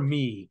least for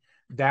me,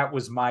 that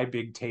was my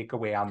big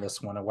takeaway on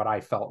this one and what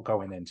I felt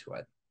going into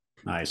it.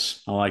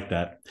 Nice. I like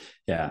that.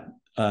 Yeah.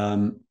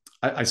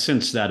 I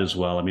sense that as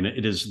well. I mean,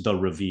 it is the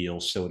reveal,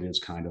 so it is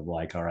kind of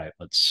like, all right,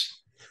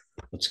 let's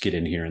get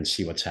in here and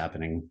see what's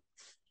happening.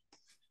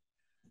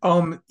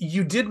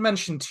 You did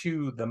mention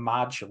too the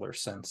modular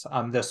synths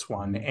on this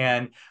one, Mhm.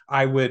 and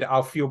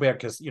I'll feel bad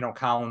because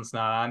Colin's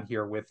not on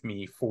here with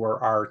me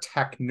for our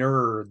tech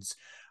nerds.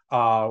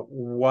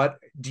 What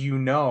do you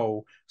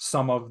know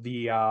some of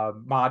the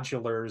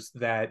modulars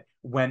that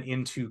went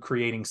into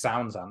creating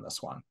sounds on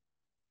this one?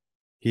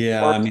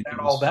 Yeah, Or I is mean, that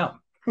all them?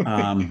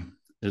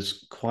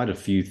 there's quite a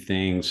few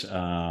things.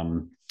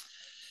 Some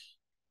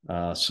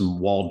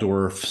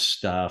Waldorf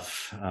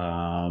stuff,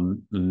 the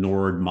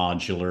Nord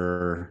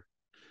modular.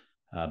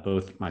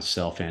 Both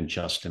myself and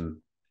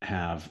Justin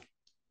have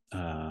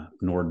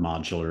Nord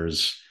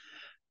modulars.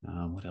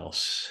 What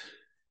else?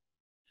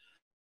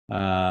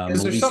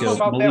 Is there something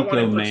about that one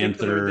Maliko in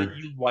particular that Manther.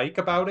 you like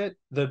about it?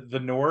 The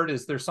Nord,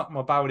 is there something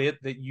about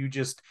it that you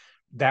just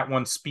that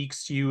one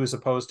speaks to you as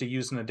opposed to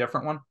using a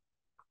different one?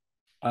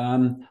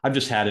 I've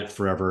just had it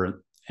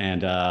forever,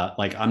 and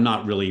like I'm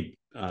not really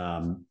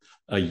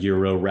a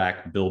Euro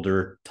rack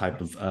builder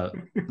type of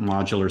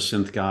modular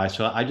synth guy,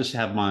 so I just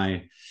have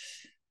my.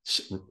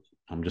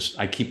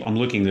 I'm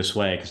looking this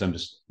way because I'm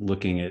just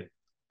looking at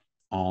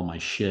all my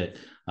shit.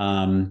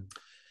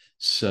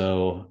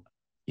 So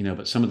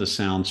but some of the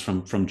sounds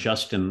from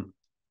Justin,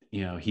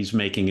 he's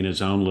making in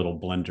his own little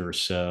blender,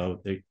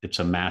 so it's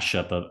a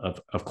mashup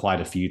of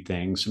quite a few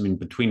things. I mean,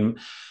 between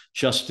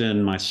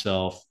Justin,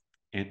 myself,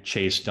 and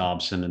Chase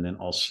Dobson, and then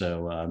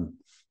also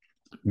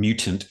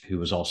Mutant, who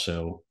was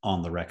also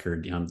on the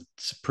record.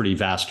 It's a pretty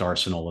vast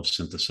arsenal of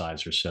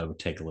synthesizers, so it would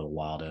take a little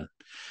while to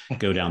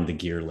go down the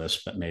gear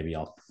list, but maybe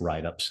I'll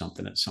write up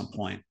something at some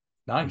point.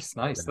 Nice,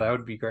 nice. That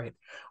would be great.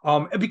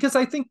 Because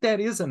I think that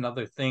is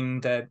another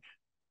thing that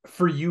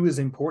for you is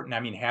important. I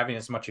mean, having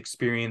as much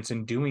experience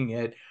in doing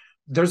it,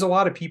 there's a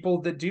lot of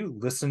people that do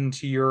listen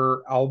to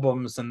your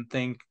albums and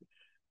think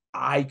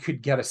I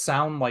could get a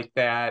sound like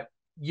that,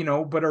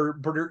 but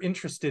are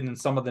interested in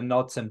some of the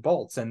nuts and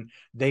bolts, and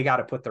they got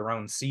to put their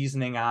own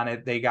seasoning on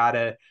it. They got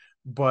to,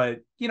 but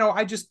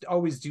I just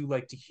always do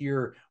like to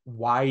hear,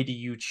 why do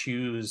you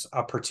choose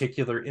a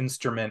particular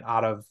instrument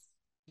out of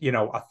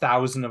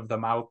 1,000 of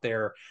them out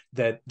there,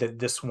 that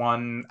this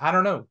one, I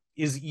don't know,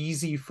 is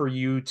easy for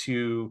you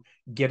to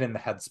get in the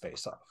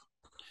headspace of.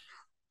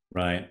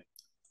 Right.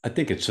 I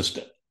think it's just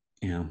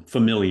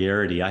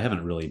familiarity. I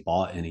haven't really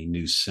bought any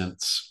new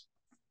synths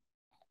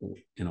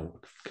in a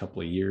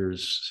couple of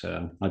years,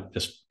 so I'm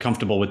just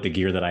comfortable with the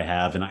gear that I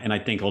have, and I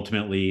think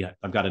ultimately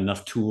I've got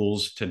enough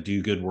tools to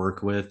do good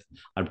work with.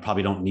 I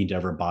probably don't need to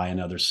ever buy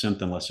another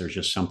synth unless there's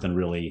just something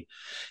really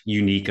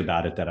unique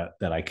about it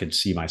that I could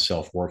see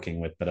myself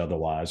working with. But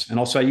otherwise, and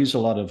also I use a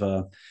lot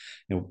of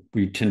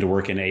we tend to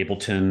work in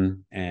Ableton,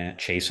 and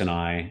Chase and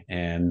I,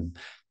 and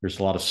there's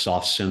a lot of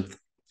soft synth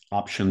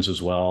options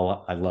as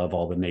well. I love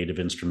all the native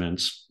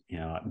instruments,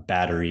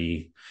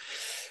 battery,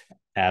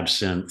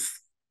 absinthe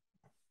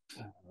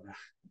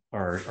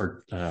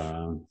are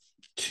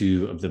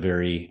two of the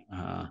very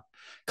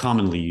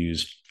commonly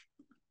used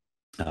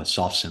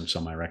soft synths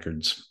on my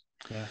records.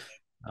 Yeah.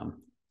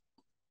 Um,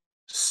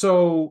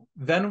 So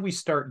then we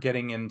start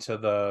getting into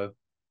the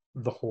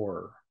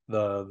horror,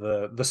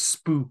 the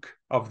spook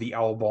of the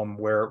album,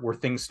 where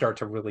things start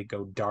to really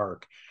go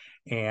dark.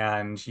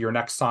 And your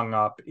next song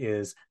up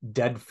is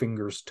Dead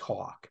Fingers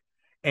Talk.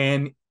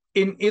 And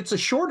it's a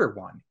shorter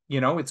one,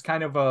 it's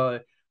kind of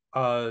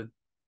a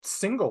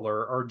single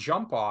or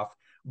jump off,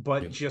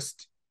 but Yep.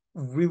 just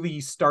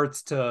really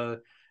starts to,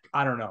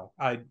 I don't know,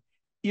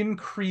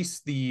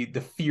 increase the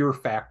fear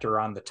factor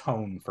on the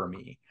tone for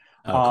me.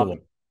 Oh, Um, cool.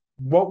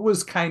 what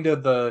was kind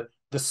of the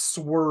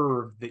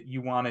swerve that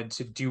you wanted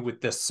to do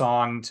with this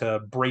song to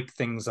break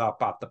things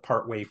up at the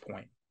partway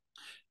point?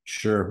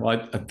 Sure.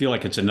 Well, I feel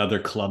like it's another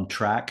club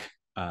track.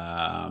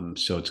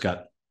 So it's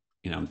got,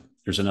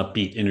 there's an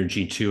upbeat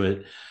energy to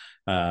it.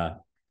 Uh,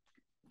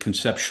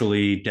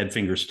 Conceptually, Dead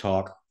Fingers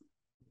Talk.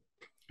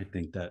 I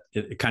think that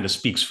it kind of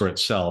speaks for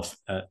itself.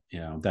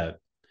 That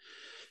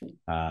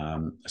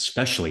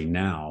especially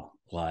now,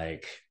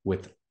 like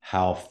with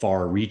how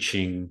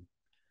far-reaching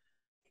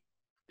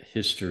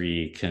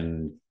history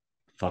can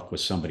fuck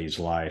with somebody's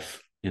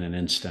life in an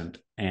instant,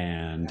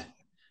 and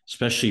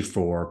especially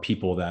for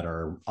people that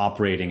are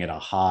operating at a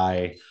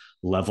high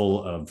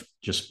level of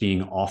just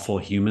being awful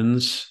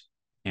humans,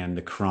 and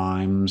the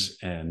crimes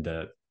and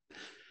the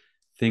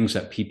things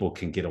that people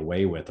can get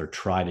away with or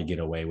try to get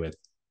away with,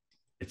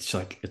 it's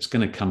like it's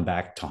going to come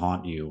back to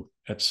haunt you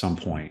at some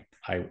point.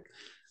 I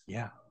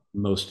Yeah.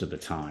 Most of the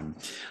time.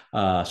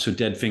 So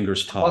Dead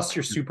Fingers Plus, Talk.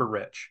 you're super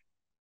rich.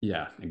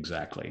 Yeah,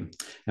 exactly.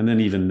 And then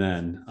even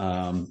then,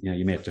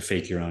 you may have to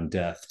fake your own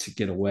death to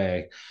get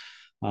away.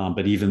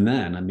 But even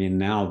then, I mean,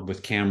 now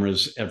with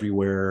cameras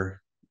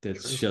everywhere,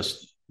 it's True.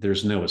 just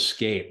there's no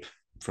escape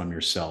from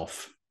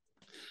yourself.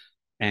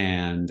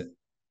 And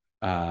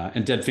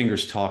and Dead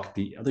Fingers Talk.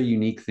 The other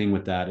unique thing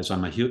with that is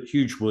I'm a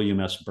huge William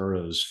S.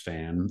 Burroughs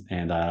fan,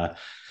 and I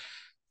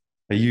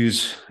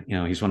use,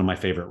 he's one of my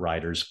favorite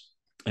writers,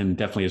 and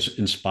definitely has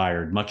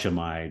inspired much of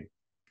my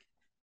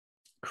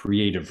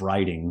creative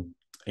writing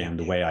Yeah. and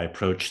the way I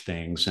approach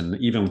things. And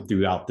even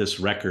throughout this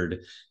record,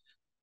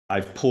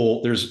 I've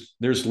pulled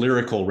there's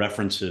lyrical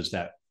references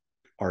that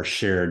are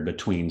shared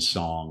between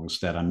songs,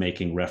 that I'm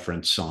making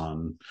reference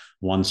on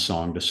one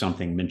song to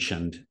something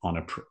mentioned on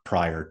a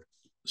prior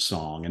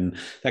song, and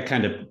that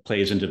kind of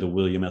plays into the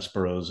William S.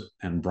 Burroughs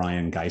and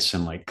Brian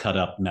Geisen like cut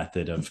up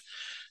method of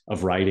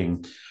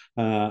writing.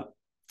 Uh,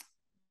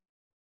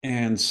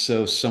 and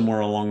so somewhere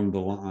along the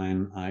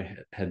line, I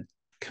had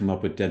come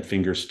up with Dead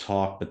Fingers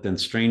Talk, but then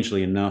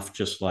strangely enough,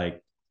 just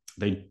like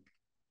they,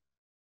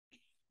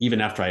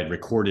 even after I had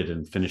recorded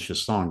and finished the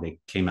song, they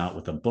came out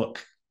with a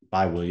book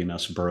by William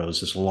S.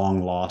 Burroughs, this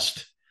long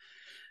lost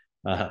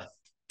uh,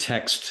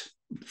 text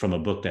from a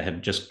book that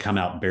had just come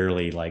out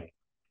barely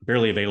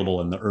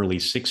available in the early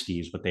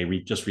 60s, but they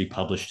just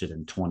republished it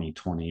in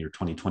 2020 or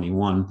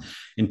 2021,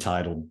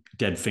 entitled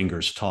Dead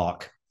Fingers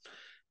Talk.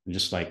 And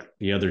just like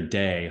the other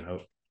day,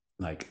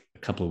 like a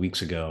couple of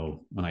weeks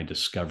ago, when I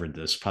discovered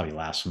this, probably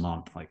last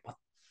month, like, what?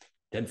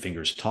 Dead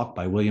Fingers Talk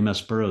by William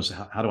S. Burroughs.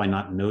 How do I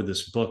not know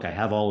this book? I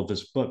have all of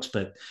his books,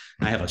 but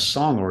I have a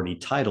song already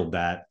titled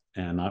that.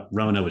 And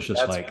Rona was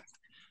just That's like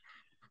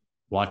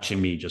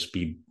watching me just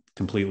be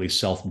completely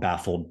self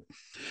baffled.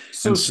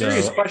 so And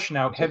serious so question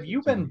now. it's a, Have you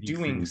it's a been unique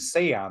doing thing.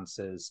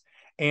 seances?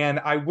 And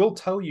I will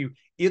tell you,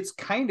 it's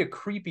kind of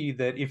creepy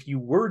that if you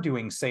were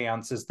doing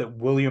seances, that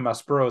William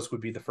S. Burroughs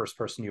would be the first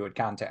person you would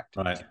contact.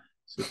 Right.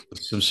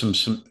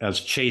 Some, as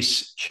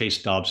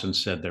Chase Dobson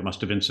said, there must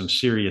have been some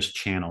serious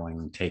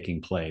channeling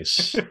taking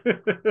place.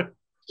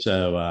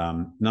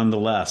 So,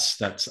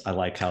 nonetheless, I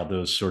like how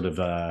those sort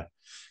of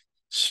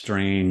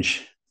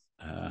strange,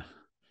 uh,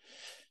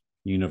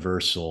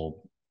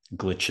 universal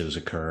glitches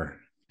occur.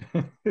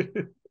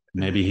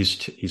 Maybe he's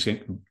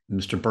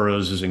Mr.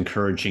 Burroughs is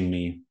encouraging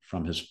me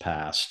from his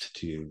past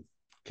to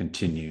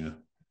continue.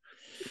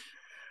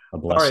 A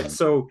All right, blessing.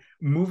 so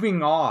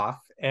moving off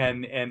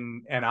and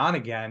on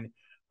again,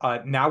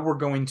 now we're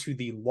going to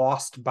the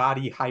lost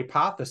body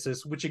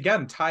hypothesis, which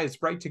again ties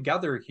right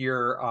together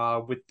here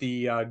with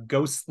the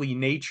ghostly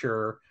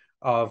nature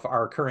of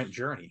our current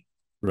journey.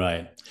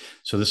 Right.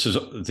 So this is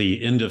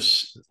the end of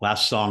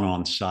last song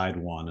on side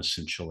one,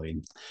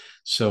 essentially.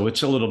 So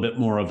it's a little bit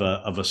more of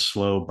a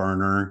slow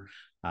burner.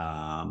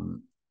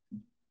 Um,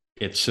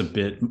 it's a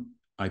bit.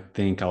 I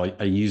think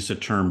I used the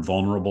term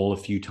vulnerable a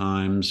few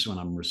times when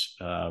I'm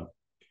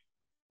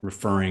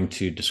referring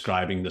to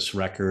describing this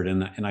record,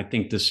 and I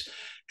think this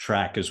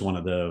track is one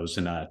of those.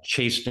 And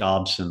Chase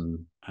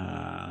Dobson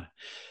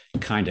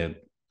kind of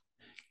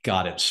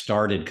got it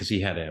started because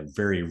he had a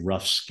very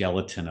rough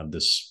skeleton of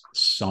this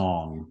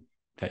song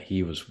that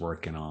he was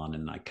working on,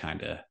 and I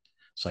kind of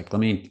it's like, let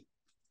me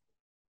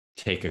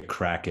take a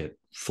crack at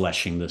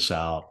fleshing this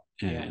out,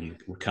 Yeah. and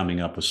we're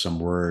coming up with some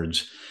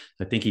words.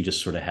 I think he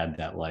just sort of had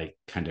that like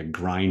kind of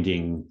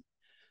grinding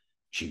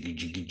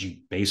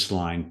bass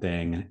line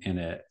thing, and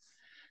it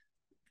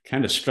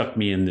kind of struck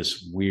me in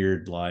this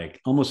weird, like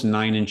almost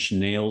Nine Inch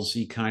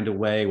Nails-y kind of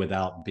way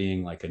without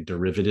being like a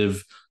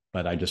derivative.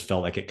 But I just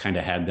felt like it kind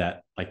of had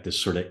that, like this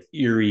sort of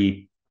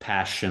eerie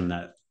passion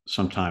that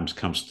sometimes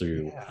comes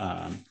through.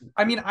 Yeah.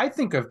 I mean, I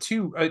think of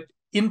too,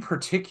 in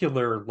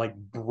particular, like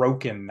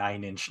broken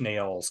Nine Inch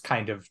Nails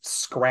kind of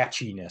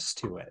scratchiness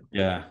to it.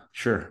 Yeah,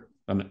 sure.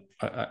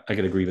 I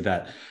could agree with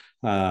that.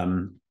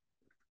 Um,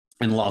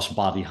 and Lost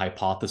Body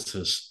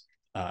Hypothesis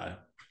uh,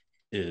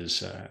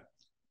 is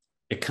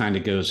it kind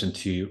of goes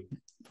into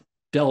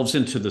delves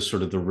into the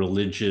sort of the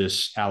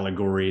religious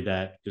allegory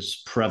that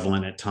is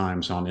prevalent at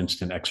times on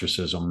instant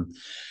exorcism.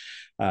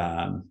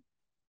 Um,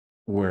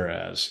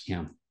 Whereas,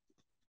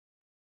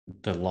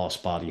 the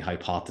lost body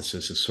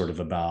hypothesis is sort of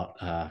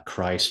about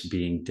Christ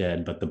being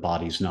dead, but the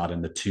body's not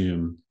in the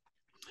tomb.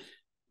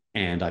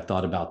 And I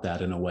thought about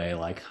that in a way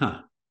like,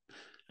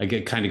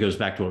 it kind of goes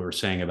back to what we were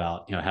saying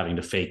about, having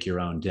to fake your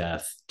own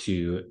death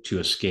to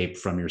escape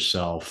from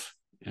yourself.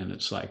 And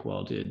it's like,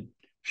 well, did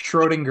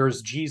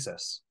Schrodinger's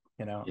Jesus,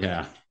 you know.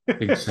 yeah,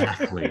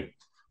 exactly.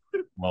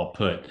 Well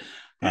put.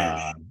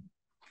 Um,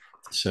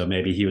 so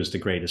maybe he was the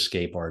great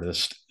escape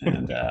artist.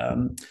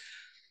 And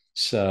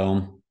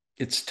so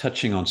it's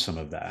touching on some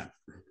of that.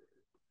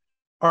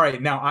 All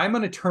right, now I'm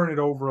going to turn it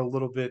over a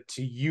little bit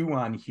to you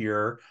on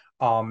here,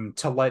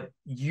 to let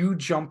you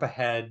jump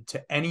ahead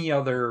to any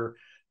other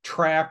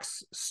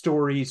tracks,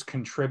 stories,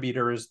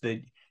 contributors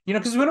that,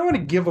 because we don't want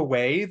to give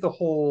away the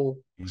whole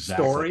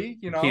Exactly. story,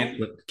 Can't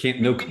we,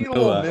 no we need a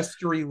little no.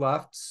 mystery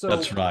left.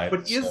 That's So, right.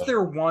 but is So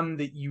there one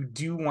that you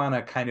do want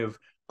to kind of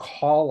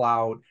call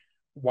out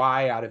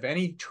why, out of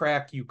any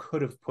track you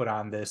could have put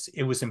on this,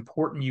 it was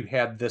important you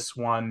had this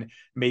one,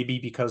 maybe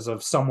because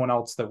of someone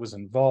else that was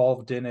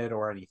involved in it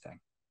or anything?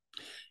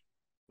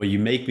 well, you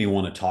make me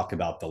want to talk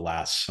about the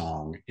last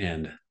song,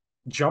 and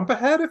Jump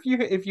ahead if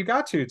you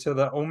got to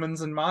the omens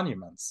and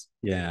monuments.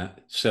 yeah.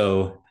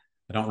 So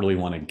I don't really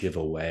want to give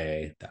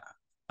away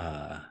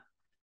that.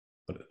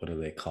 What do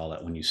they call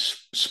it when you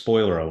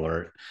spoiler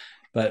alert?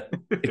 But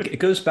it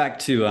goes back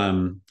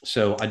to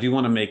so I do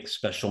want to make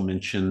special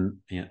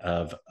mention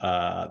of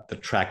the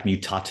track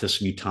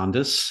Mutatis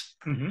Mutandis,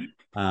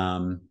 Mm-hmm.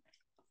 um,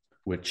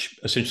 which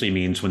essentially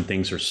means when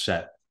things are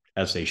set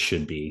as they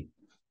should be,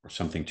 or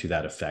something to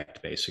that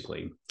effect,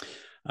 basically.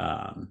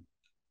 Um,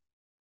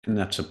 and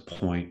that's a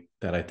point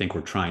that I think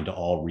we're trying to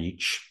all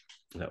reach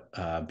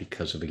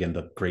because of, again,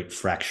 the great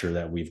fracture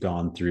that we've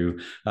gone through.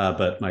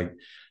 But my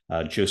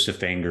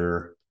Joseph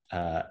Anger,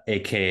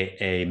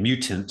 aka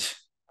Mutant,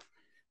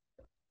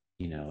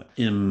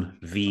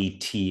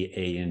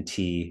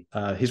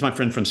 MVTANT. He's my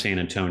friend from San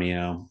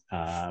Antonio,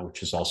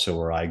 which is also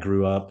where I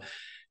grew up.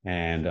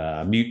 And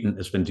Mutant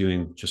has been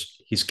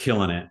he's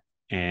killing it.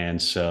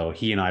 And so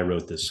he and I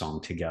wrote this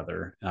song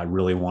together. I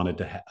really wanted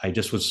to, I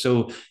just was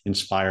so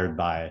inspired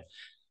by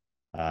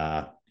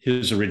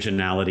his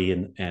originality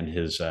and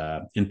his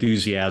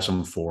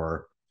enthusiasm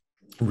for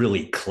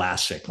really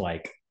classic,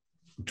 like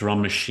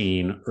drum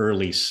machine,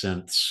 early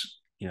synths,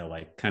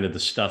 like kind of the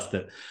stuff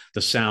that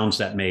the sounds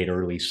that made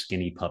early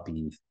Skinny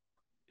Puppy,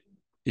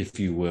 if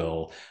you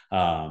will,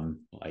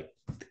 like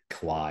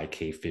Kawhi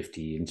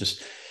K50, and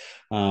just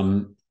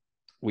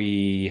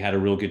we had a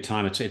real good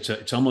time.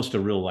 It's almost a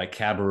real like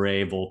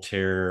Cabaret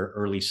Voltaire,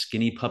 early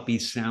Skinny Puppy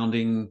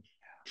sounding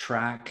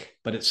track,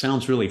 but it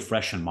sounds really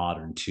fresh and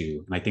modern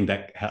too. And I think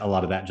that a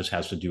lot of that just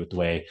has to do with the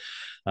way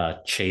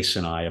Chase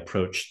and I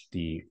approached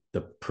the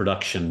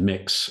production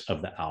mix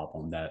of the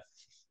album. That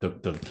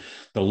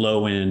the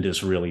low end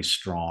is really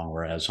strong,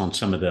 whereas on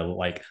some of the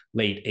like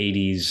late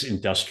 '80s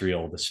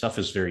industrial, the stuff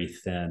is very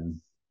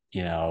thin,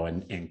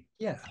 and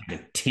Yeah.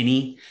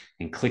 tinny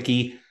and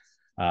clicky.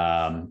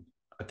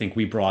 I think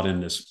we brought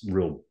in this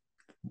real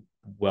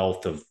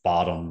wealth of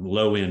bottom,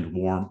 low end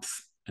warmth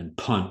and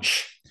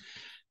punch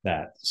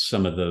that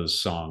some of those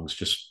songs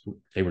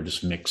they were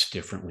just mixed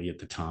differently at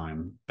the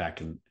time back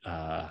in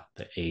the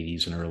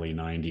 80s and early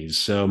 90s.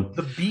 So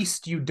The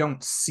beast you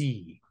don't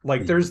see.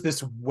 Like there's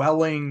this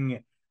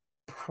welling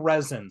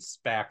presence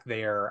back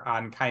there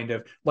on kind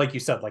of like you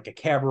said, like a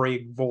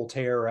Cabaret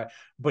Voltaire,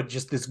 but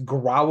just this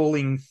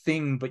growling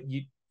thing, but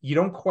you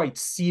don't quite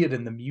see it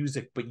in the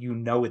music, but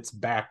it's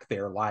back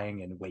there lying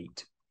in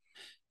wait.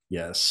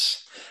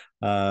 yes,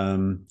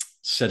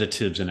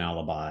 sedatives and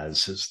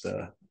alibis is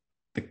the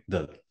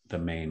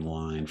main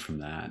line from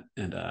that,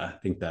 and I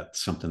think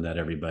that's something that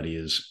everybody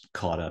is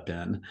caught up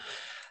in.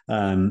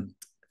 Um,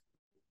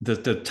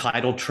 the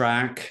title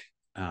track,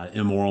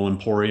 Immoral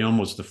Emporium,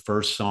 was the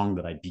first song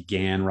that I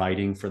began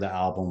writing for the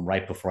album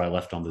right before I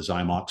left on the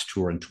Zymox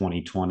tour in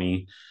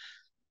 2020.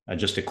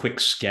 Just a quick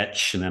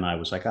sketch, and then I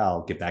was like, oh,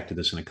 I'll get back to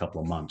this in a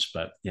couple of months.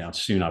 But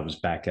soon I was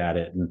back at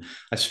it, and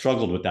I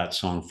struggled with that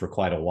song for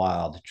quite a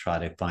while to try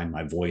to find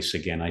my voice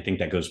again. I think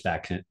that goes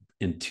back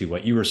into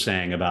what you were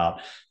saying about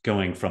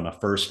going from a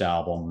first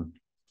album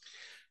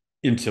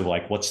into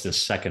like, what's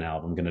this second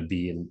album going to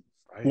be, and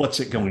Right. what's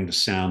it going to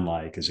sound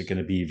like? Is it going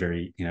to be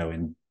very,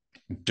 in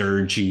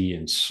dirgy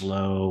and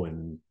slow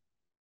and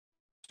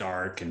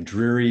dark and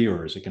dreary,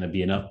 or is it going to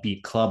be an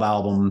upbeat club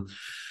album?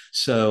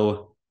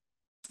 So,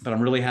 but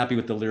I'm really happy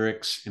with the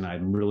lyrics, and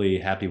I'm really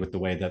happy with the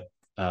way that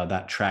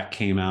that track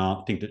came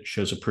out. I think that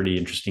shows a pretty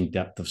interesting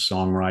depth of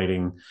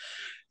songwriting.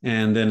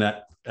 And then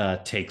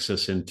that takes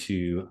us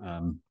into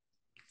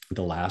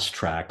the last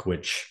track,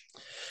 which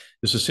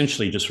is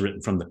essentially just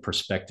written from the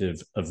perspective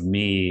of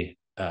me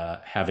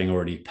having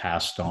already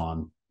passed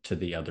on to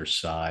the other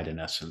side, in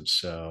essence.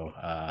 So,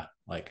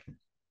 like,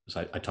 as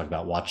I talk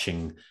about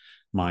watching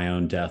my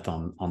own death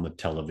on the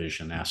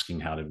television,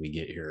 asking how did we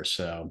get here.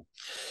 So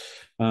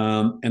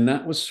And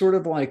that was sort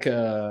of like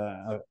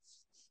a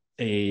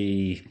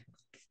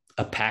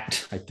a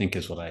pact, I think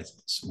is what I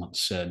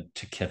once said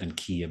to Kevin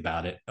Key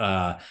about it,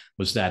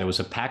 was that it was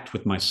a pact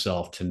with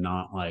myself to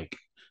not like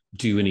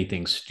do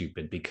anything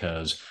stupid,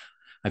 because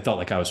I felt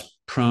like I was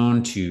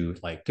prone to,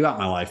 like, throughout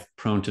my life,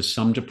 prone to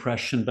some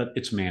depression, but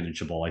it's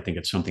manageable. I think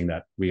it's something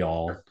that we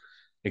all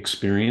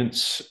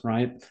experience,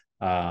 right?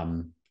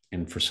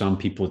 And for some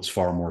people, it's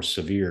far more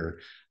severe.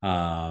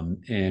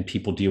 And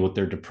people deal with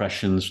their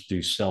depressions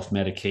through self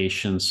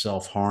medication,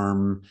 self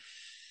harm,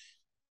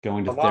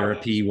 going to A lot of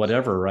therapy, answers.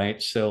 whatever,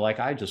 right? So, like,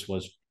 I just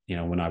was,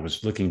 when I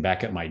was looking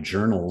back at my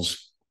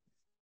journals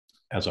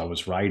as I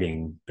was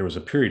writing, there was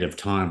a period of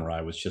time where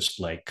I was just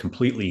like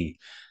completely,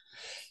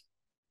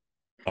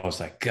 I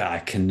was like, God, I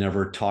can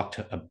never talk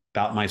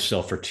about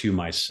myself or to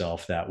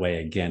myself that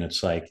way again.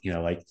 It's like,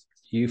 like,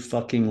 you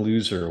fucking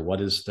loser. What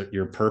is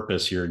your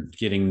purpose? You're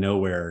getting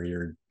nowhere.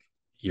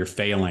 You're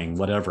failing,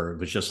 whatever. It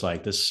was just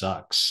like, this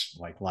sucks.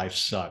 Like, life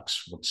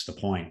sucks. What's the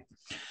point?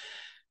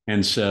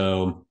 And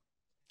so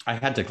I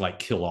had to like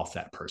kill off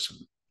that person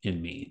in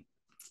me.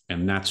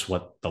 And that's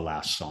what the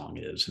last song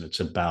is. And it's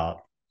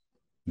about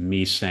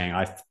me saying,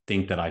 I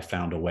think that I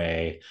found a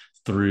way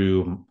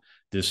through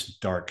this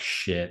dark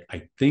shit.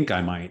 I think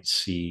I might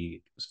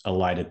see a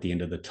light at the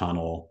end of the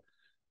tunnel.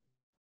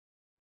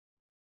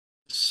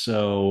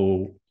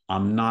 So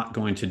I'm not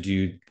going to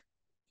do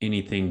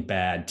anything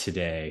bad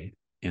today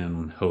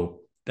in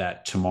hope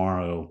that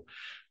tomorrow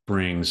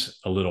brings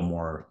a little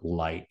more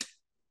light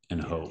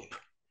and Yeah. hope.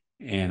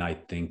 And I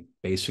think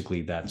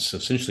basically that's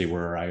essentially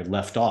where I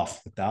left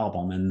off with the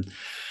album. And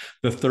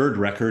the third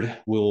record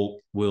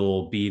will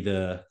be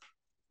the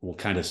will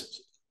kind of, which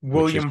is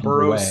William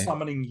Burroughs underway.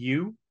 summoning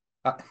you.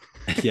 Uh,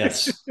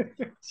 Yes.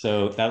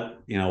 So that,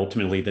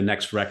 ultimately the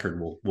next record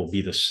will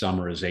be the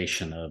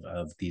summarization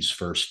of these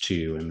first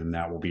two, and then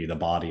that will be the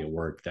body of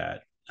work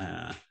that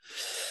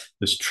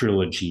this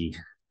trilogy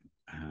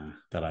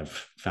that I've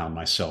found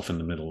myself in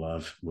the middle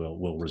of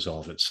will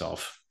resolve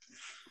itself.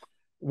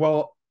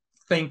 well,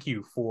 thank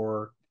you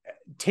for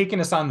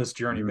taking us on this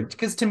journey. But Mhm.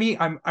 because to me,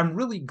 I'm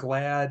really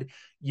glad.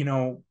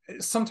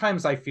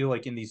 Sometimes I feel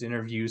like in these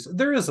interviews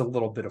there is a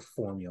little bit of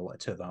formula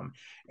to them,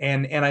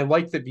 and I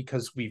like that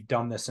because we've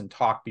done this and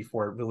talked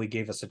before. It really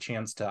gave us a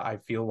chance to, I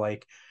feel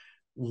like,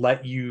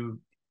 let you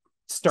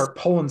start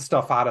pulling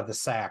stuff out of the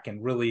sack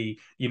and really,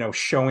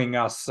 showing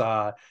us,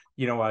 a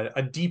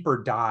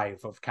deeper dive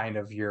of kind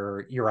of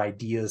your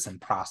ideas and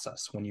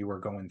process when you were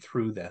going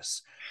through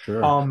this.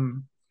 Sure.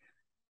 Um,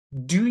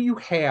 do you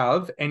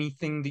have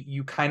anything that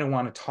you kind of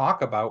want to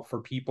talk about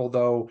for people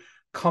though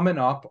coming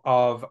up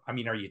of, I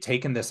mean, are you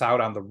taking this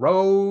out on the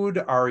road?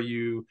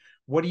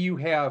 What do you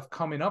have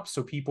coming up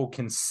so people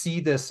can see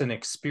this and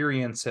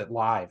experience it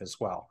live as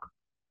well?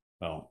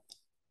 Well,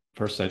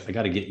 first I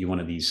got to get you one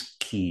of these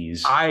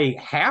keys. I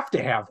have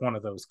to have one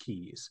of those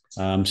keys.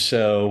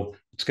 So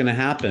what's going to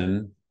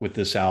happen with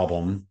this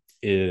album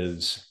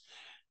is,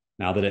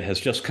 now that it has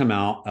just come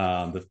out,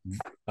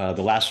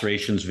 the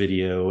Lacerations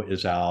video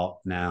is out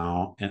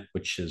now,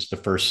 which is the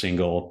first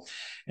single,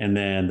 and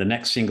then the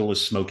next single is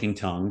Smoking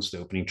Tongues, the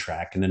opening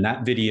track, and then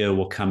that video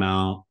will come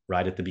out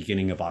right at the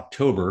beginning of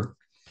October.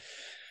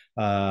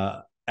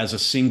 As a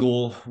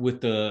single,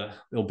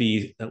 there'll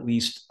be at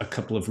least a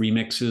couple of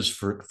remixes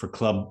for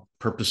club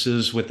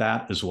purposes with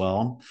that as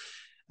well.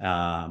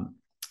 Um,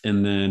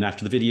 and then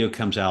after the video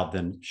comes out,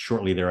 then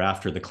shortly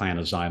thereafter, the Clan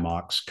of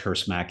Zymox,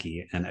 Curse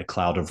Mackey, and A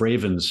Cloud of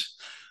Ravens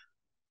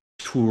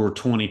tour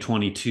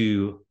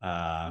 2022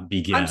 I'm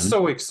begin.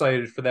 so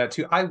excited for that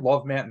too. I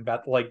love Matt and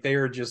Beth. Like, they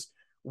are just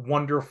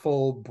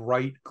wonderful,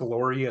 bright,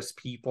 glorious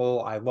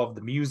people. I love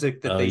the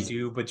music that Uh, they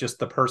do, but just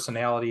the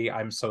personality.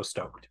 I'm so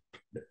stoked.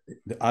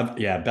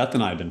 yeah, Beth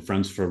and I have been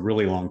friends for a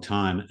really long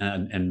time,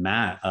 and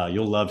Matt,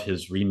 you'll love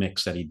his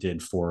remix that he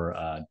did for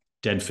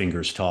Dead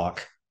Fingers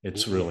Talk.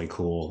 It's Ooh, really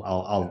cool. yeah.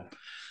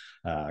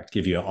 I'll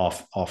give you an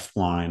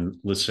offline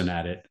listen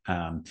at it.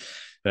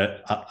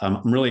 But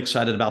I'm really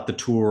excited about the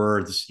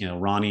tour. This,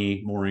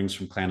 Ronnie Moorings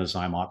from Clan of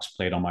Zymox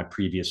played on my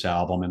previous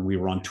album, and we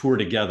were on tour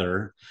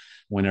together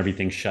when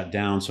everything shut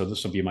down. So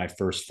this will be my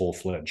first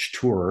full-fledged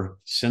tour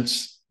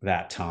since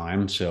that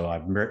time. So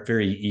I'm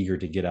very eager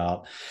to get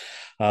out.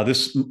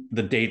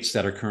 The dates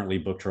that are currently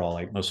booked are all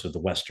like most of the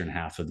western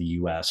half of the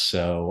U.S.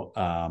 So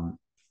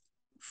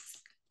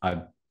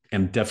I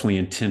am definitely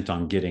intent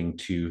on getting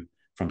to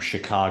from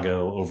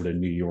Chicago over to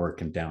New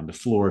York and down to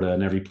Florida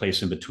and every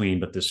place in between.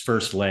 But this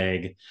first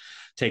leg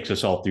takes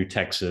us all through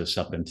Texas,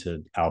 up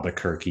into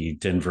Albuquerque,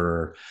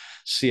 Denver,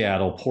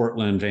 Seattle,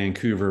 Portland,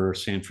 Vancouver,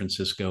 San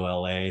Francisco,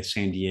 LA,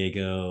 San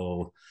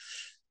Diego,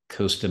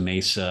 Costa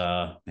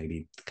Mesa,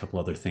 maybe a couple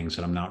other things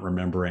that I'm not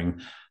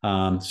remembering.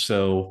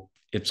 So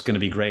it's going to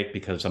be great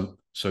because I'm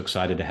so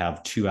excited to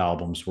have two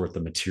albums worth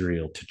of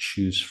material to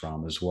choose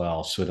from as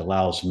well. So it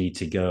allows me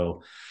to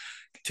go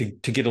to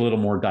get a little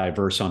more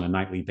diverse on a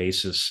nightly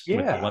basis with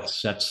Yeah. what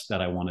sets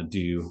that I want to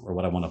do or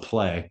what I want to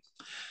play.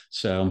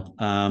 So,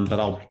 but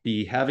I'll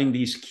be having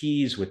these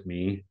keys with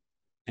me,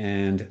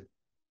 and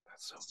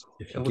That's so cool.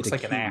 if It you get looks a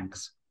like an key,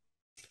 axe.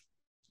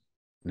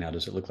 Now,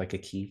 does it look like a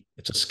key?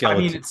 It's a I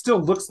mean, skeleton. it still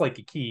looks like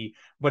a key,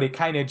 but it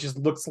kind of just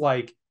looks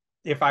like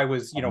if I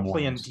was, More of a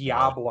playing skeleton.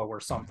 Diablo or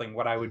something,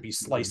 what I would be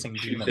slicing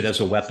Use it demons as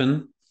a with.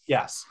 weapon.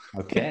 Yes.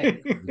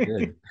 Okay,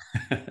 good.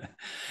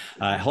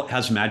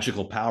 Has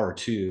magical power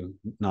too.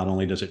 Not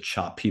only does it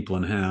chop people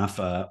in half,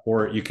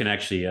 or you can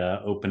actually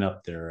open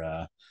up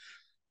their,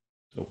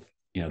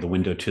 the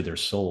window to their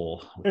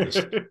soul with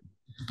this.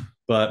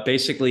 But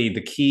basically,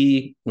 the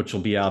key, which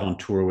will be out on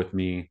tour with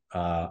me,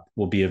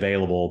 will be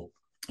available,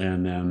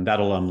 and then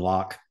that'll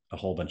unlock a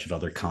whole bunch of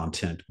other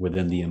content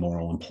within the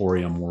Immoral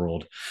Emporium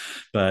world.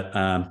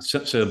 But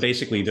so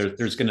basically,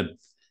 there's going to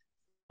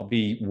I'll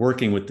be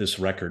working with this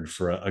record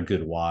for a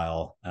good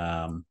while.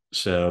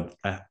 So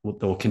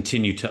they'll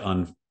continue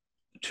to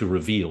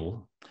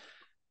reveal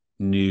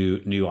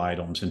new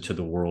items into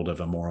the world of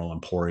Immoral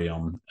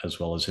Emporium, as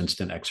well as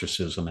Instant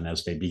Exorcism. And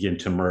as they begin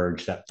to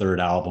merge, that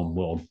third album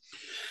will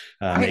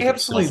I make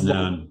absolutely itself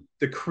love known.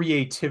 the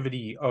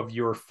creativity of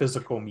your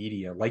physical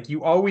media. Like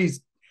you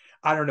always,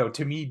 I don't know,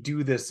 to me,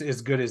 do this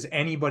as good as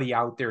anybody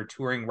out there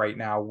touring right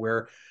now,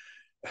 where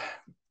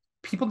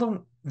people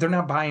don't, they're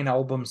not buying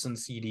albums and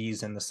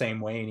CDs in the same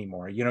way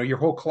anymore. Your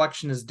whole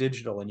collection is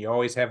digital and you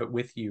always have it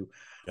with you,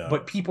 Yeah,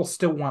 but people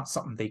still want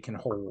something they can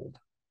hold,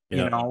 you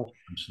yeah, know,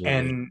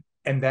 absolutely.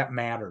 and that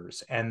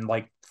matters. And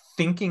like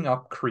thinking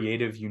up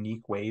creative,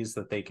 unique ways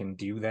that they can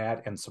do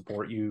that and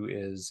support you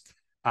is,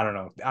 I don't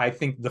know, I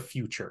think the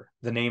future,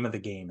 the name of the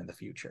game in the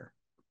future.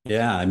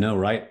 Yeah, I know,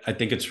 right? I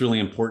think it's really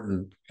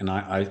important, and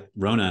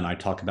Rona and I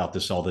talk about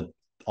this all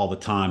the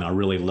time. I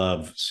really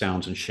love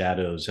Sounds and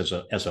Shadows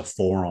as a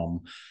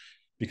forum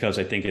because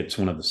I think it's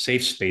one of the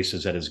safe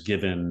spaces that has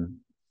given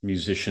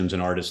musicians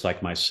and artists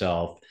like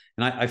myself,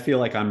 and I feel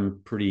like I'm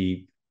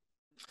pretty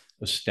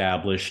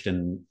established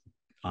and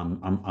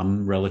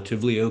I'm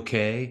relatively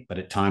okay, but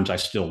at times I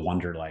still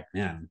wonder, like,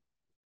 man,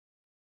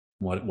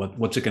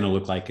 what's it going to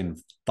look like in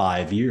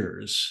 5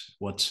 years?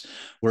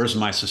 Where's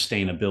my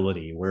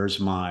sustainability? Where's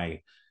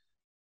my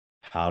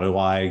how do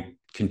I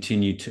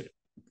continue to,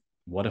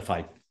 what if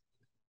I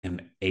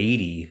am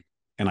 80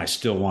 and I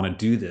still want to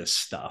do this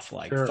stuff?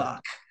 Like, Sure.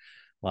 fuck,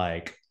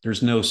 like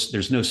there's no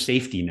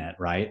safety net,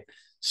 right?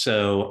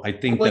 So I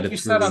But think that like you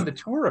it's said on really, the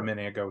tour a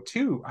minute ago,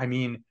 too, I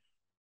mean,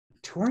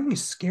 touring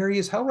is scary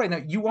as hell right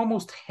now. You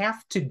almost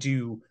have to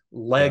do yeah,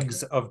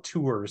 legs of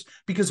tours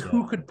because yeah,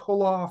 who could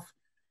pull off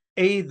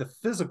A, the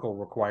physical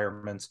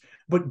requirements,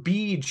 but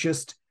B,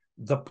 just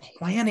the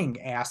planning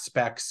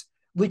aspects.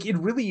 Like it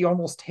really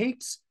almost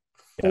takes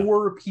yeah.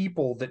 four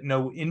people that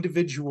know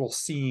individual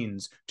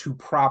scenes to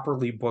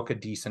properly book a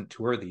decent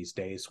tour these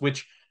days,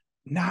 which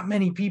not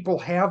many people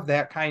have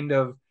that kind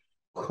of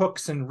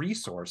hooks and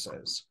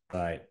resources.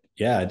 Right.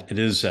 Yeah, it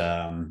is.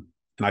 And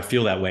I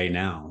feel that way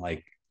now.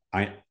 Like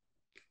I,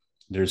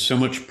 there's so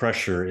much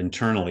pressure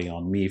internally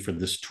on me for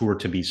this tour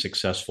to be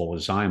successful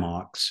with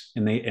Zymox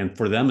and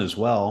for them as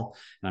well.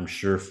 And I'm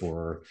sure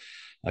for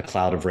a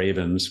Cloud of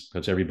Ravens,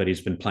 because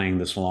everybody's been playing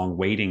this long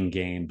waiting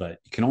game, but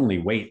you can only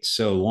wait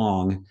so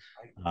long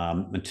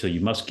until you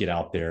must get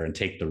out there and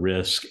take the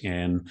risk.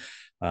 And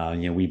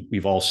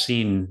we've all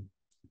seen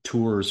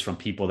tours from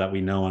people that we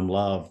know and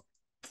love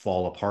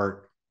fall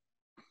apart,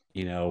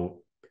 you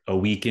know, a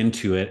week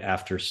into it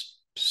after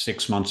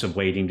 6 months of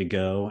waiting to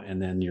go,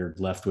 and then you're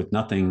left with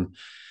nothing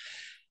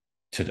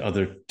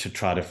to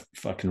try to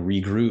fucking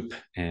regroup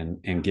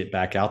and get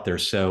back out there.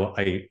 So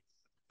I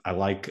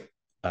like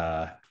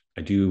I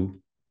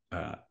do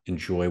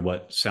enjoy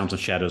what Sounds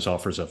and Shadows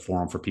offers, a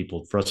forum for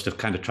people, for us to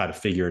kind of try to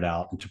figure it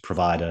out and to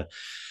provide a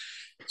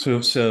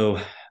so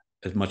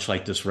as much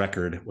like this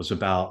record was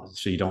about,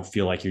 so you don't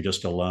feel like you're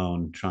just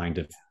alone trying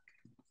to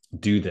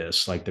do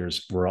this. Like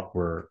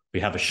we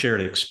have a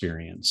shared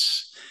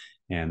experience,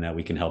 and that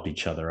we can help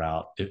each other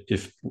out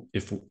if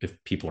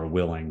people are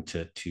willing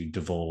to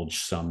divulge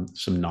some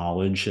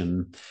knowledge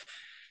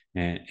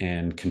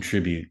and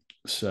contribute.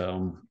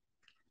 So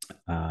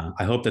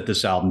I hope that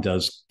this album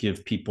does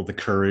give people the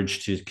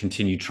courage to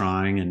continue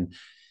trying, and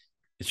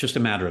it's just a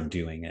matter of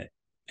doing it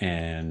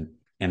and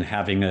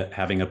having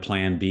a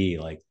plan B.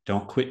 Like,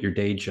 don't quit your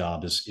day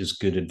job is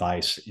good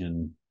advice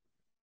in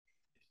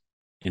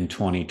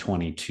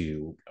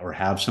 2022, or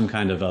have some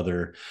kind of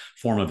other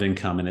form of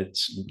income. And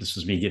this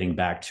is me getting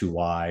back to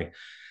why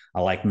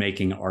I like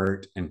making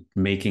art and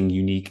making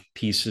unique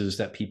pieces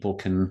that people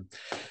can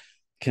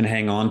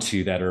hang on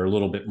to, that are a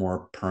little bit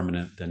more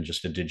permanent than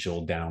just a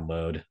digital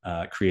download.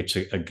 It creates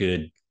a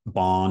good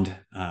bond.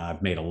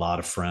 I've made a lot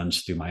of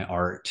friends through my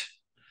art,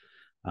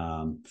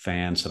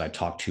 fans that I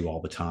talk to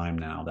all the time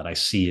now, that I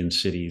see in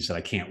cities that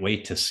I can't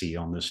wait to see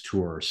on this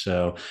tour.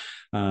 So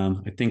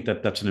I think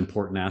that that's an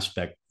important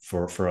aspect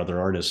for other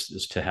artists,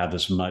 is to have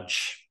as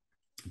much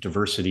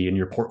diversity in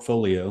your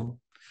portfolio.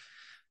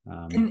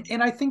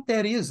 And I think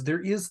there is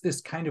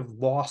this kind of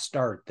lost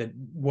art that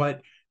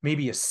what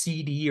maybe a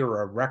CD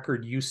or a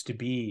record used to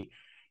be.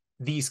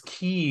 These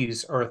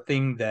keys are a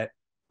thing that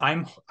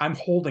I'm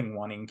holding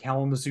one in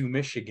Kalamazoo,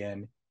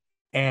 Michigan,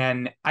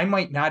 and I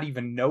might not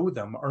even know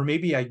them, or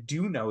maybe I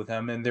do know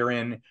them and they're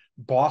in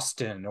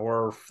Boston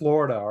or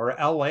Florida or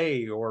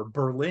LA or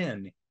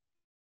Berlin,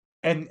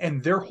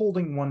 and they're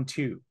holding one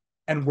too,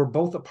 and we're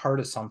both a part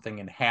of something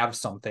and have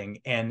something.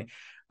 And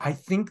I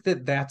think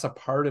that that's a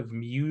part of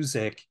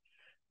music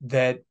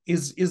that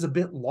is a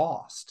bit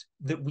lost,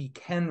 that we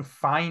can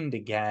find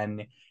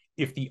again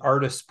if the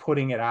artist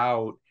putting it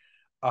out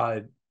uh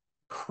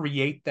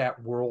create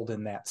that world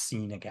and that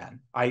scene again.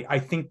 I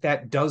think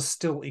that does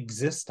still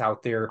exist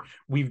out there.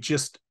 We've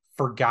just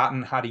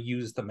forgotten how to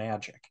use the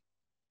magic.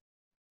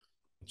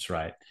 That's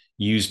right.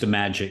 Use the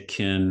magic,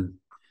 Ken.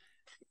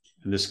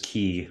 This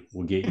key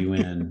will get you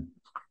in.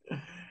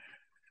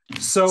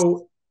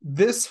 So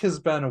this has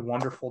been a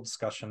wonderful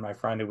discussion, my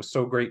friend. It was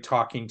so great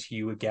talking to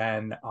you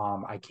again.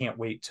 I can't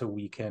wait till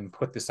we can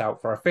put this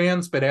out for our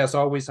fans. But as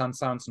always on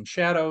Sounds and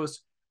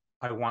Shadows,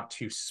 I want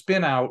to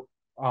spin out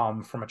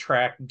from a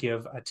track,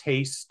 give a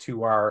taste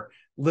to our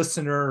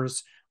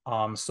listeners,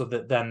 so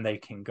that then they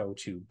can go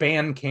to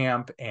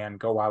Bandcamp and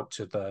go out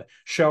to the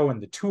show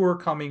and the tour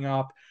coming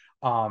up,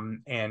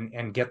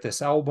 and get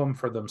this album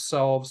for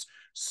themselves.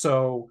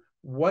 So,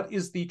 what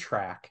is the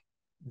track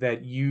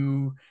that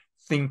you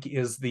think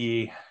is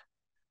the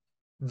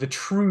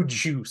true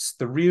juice,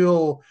 the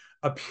real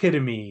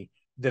epitome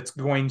that's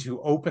going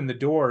to open the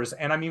doors?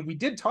 And I mean, we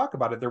did talk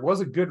about it. There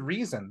was a good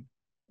reason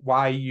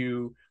why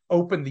you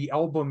opened the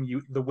album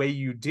the way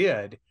you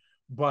did,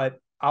 but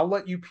I'll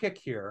let you pick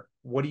here.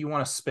 What do you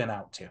want to spin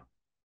out to?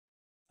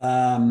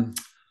 Um,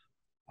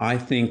 I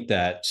think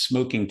that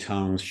Smoking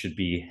Tongues should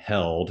be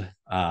held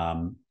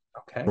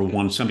Okay. for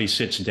when somebody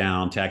sits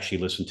down to actually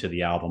listen to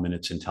the album in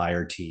its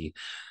entirety.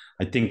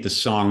 I think the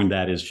song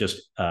that is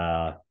just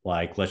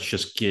like, let's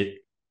just get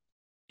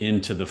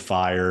into the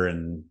fire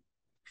and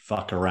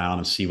fuck around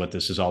and see what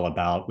this is all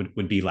about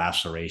would be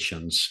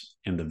Lacerations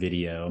in the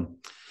video.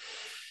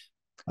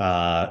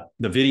 The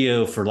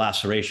video for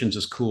Lacerations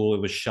is cool.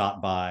 It was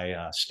shot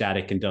by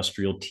Static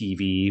Industrial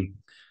TV,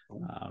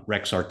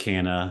 Rex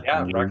Arcana,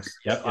 Yeah, and Luke. Rex.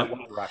 Yep, I yep. love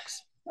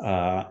Rex.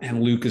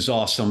 And Luke is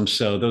awesome.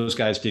 So those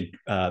guys did.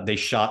 They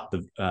shot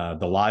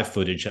the live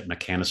footage at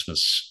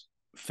Mechanismus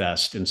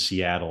Fest in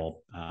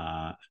Seattle,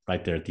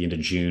 right there at the end of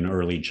June,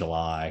 early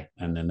July,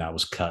 and then that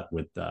was cut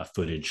with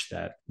footage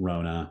that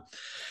Rona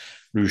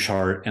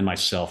Rougeheart and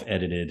myself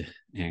edited.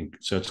 And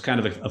so it's kind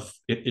of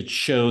it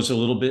shows a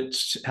little bit,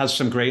 has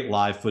some great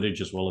live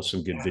footage as well as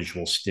some good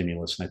visual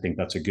stimulus. And I think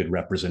that's a good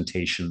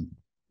representation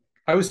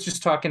I was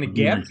just talking to of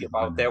the Gabby music about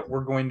behind that. it.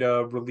 We're going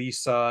to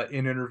release an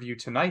interview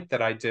tonight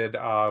that I did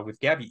with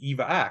Gabby,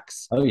 Eva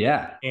X, Oh,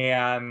 yeah.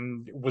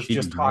 and was She'd be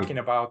just great. talking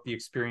about the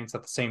experience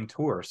at the same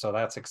tour. So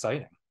that's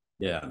exciting.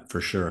 Yeah, for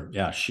sure.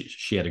 Yeah,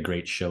 she had a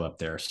great show up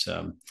there.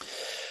 So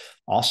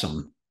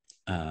awesome.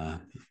 Uh,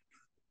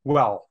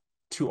 Well,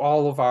 to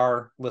all of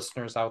our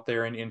listeners out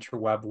there in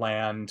interweb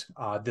land,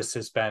 this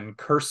has been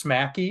Curse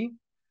Mackey.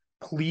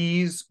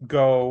 Please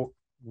go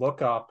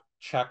look up,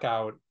 check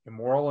out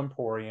Immoral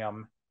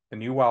Emporium, the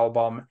new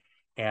album,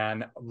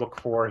 and look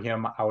for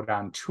him out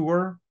on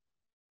tour.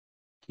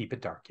 Keep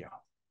it dark, y'all.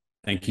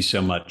 Thank you so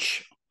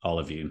much, all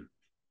of you.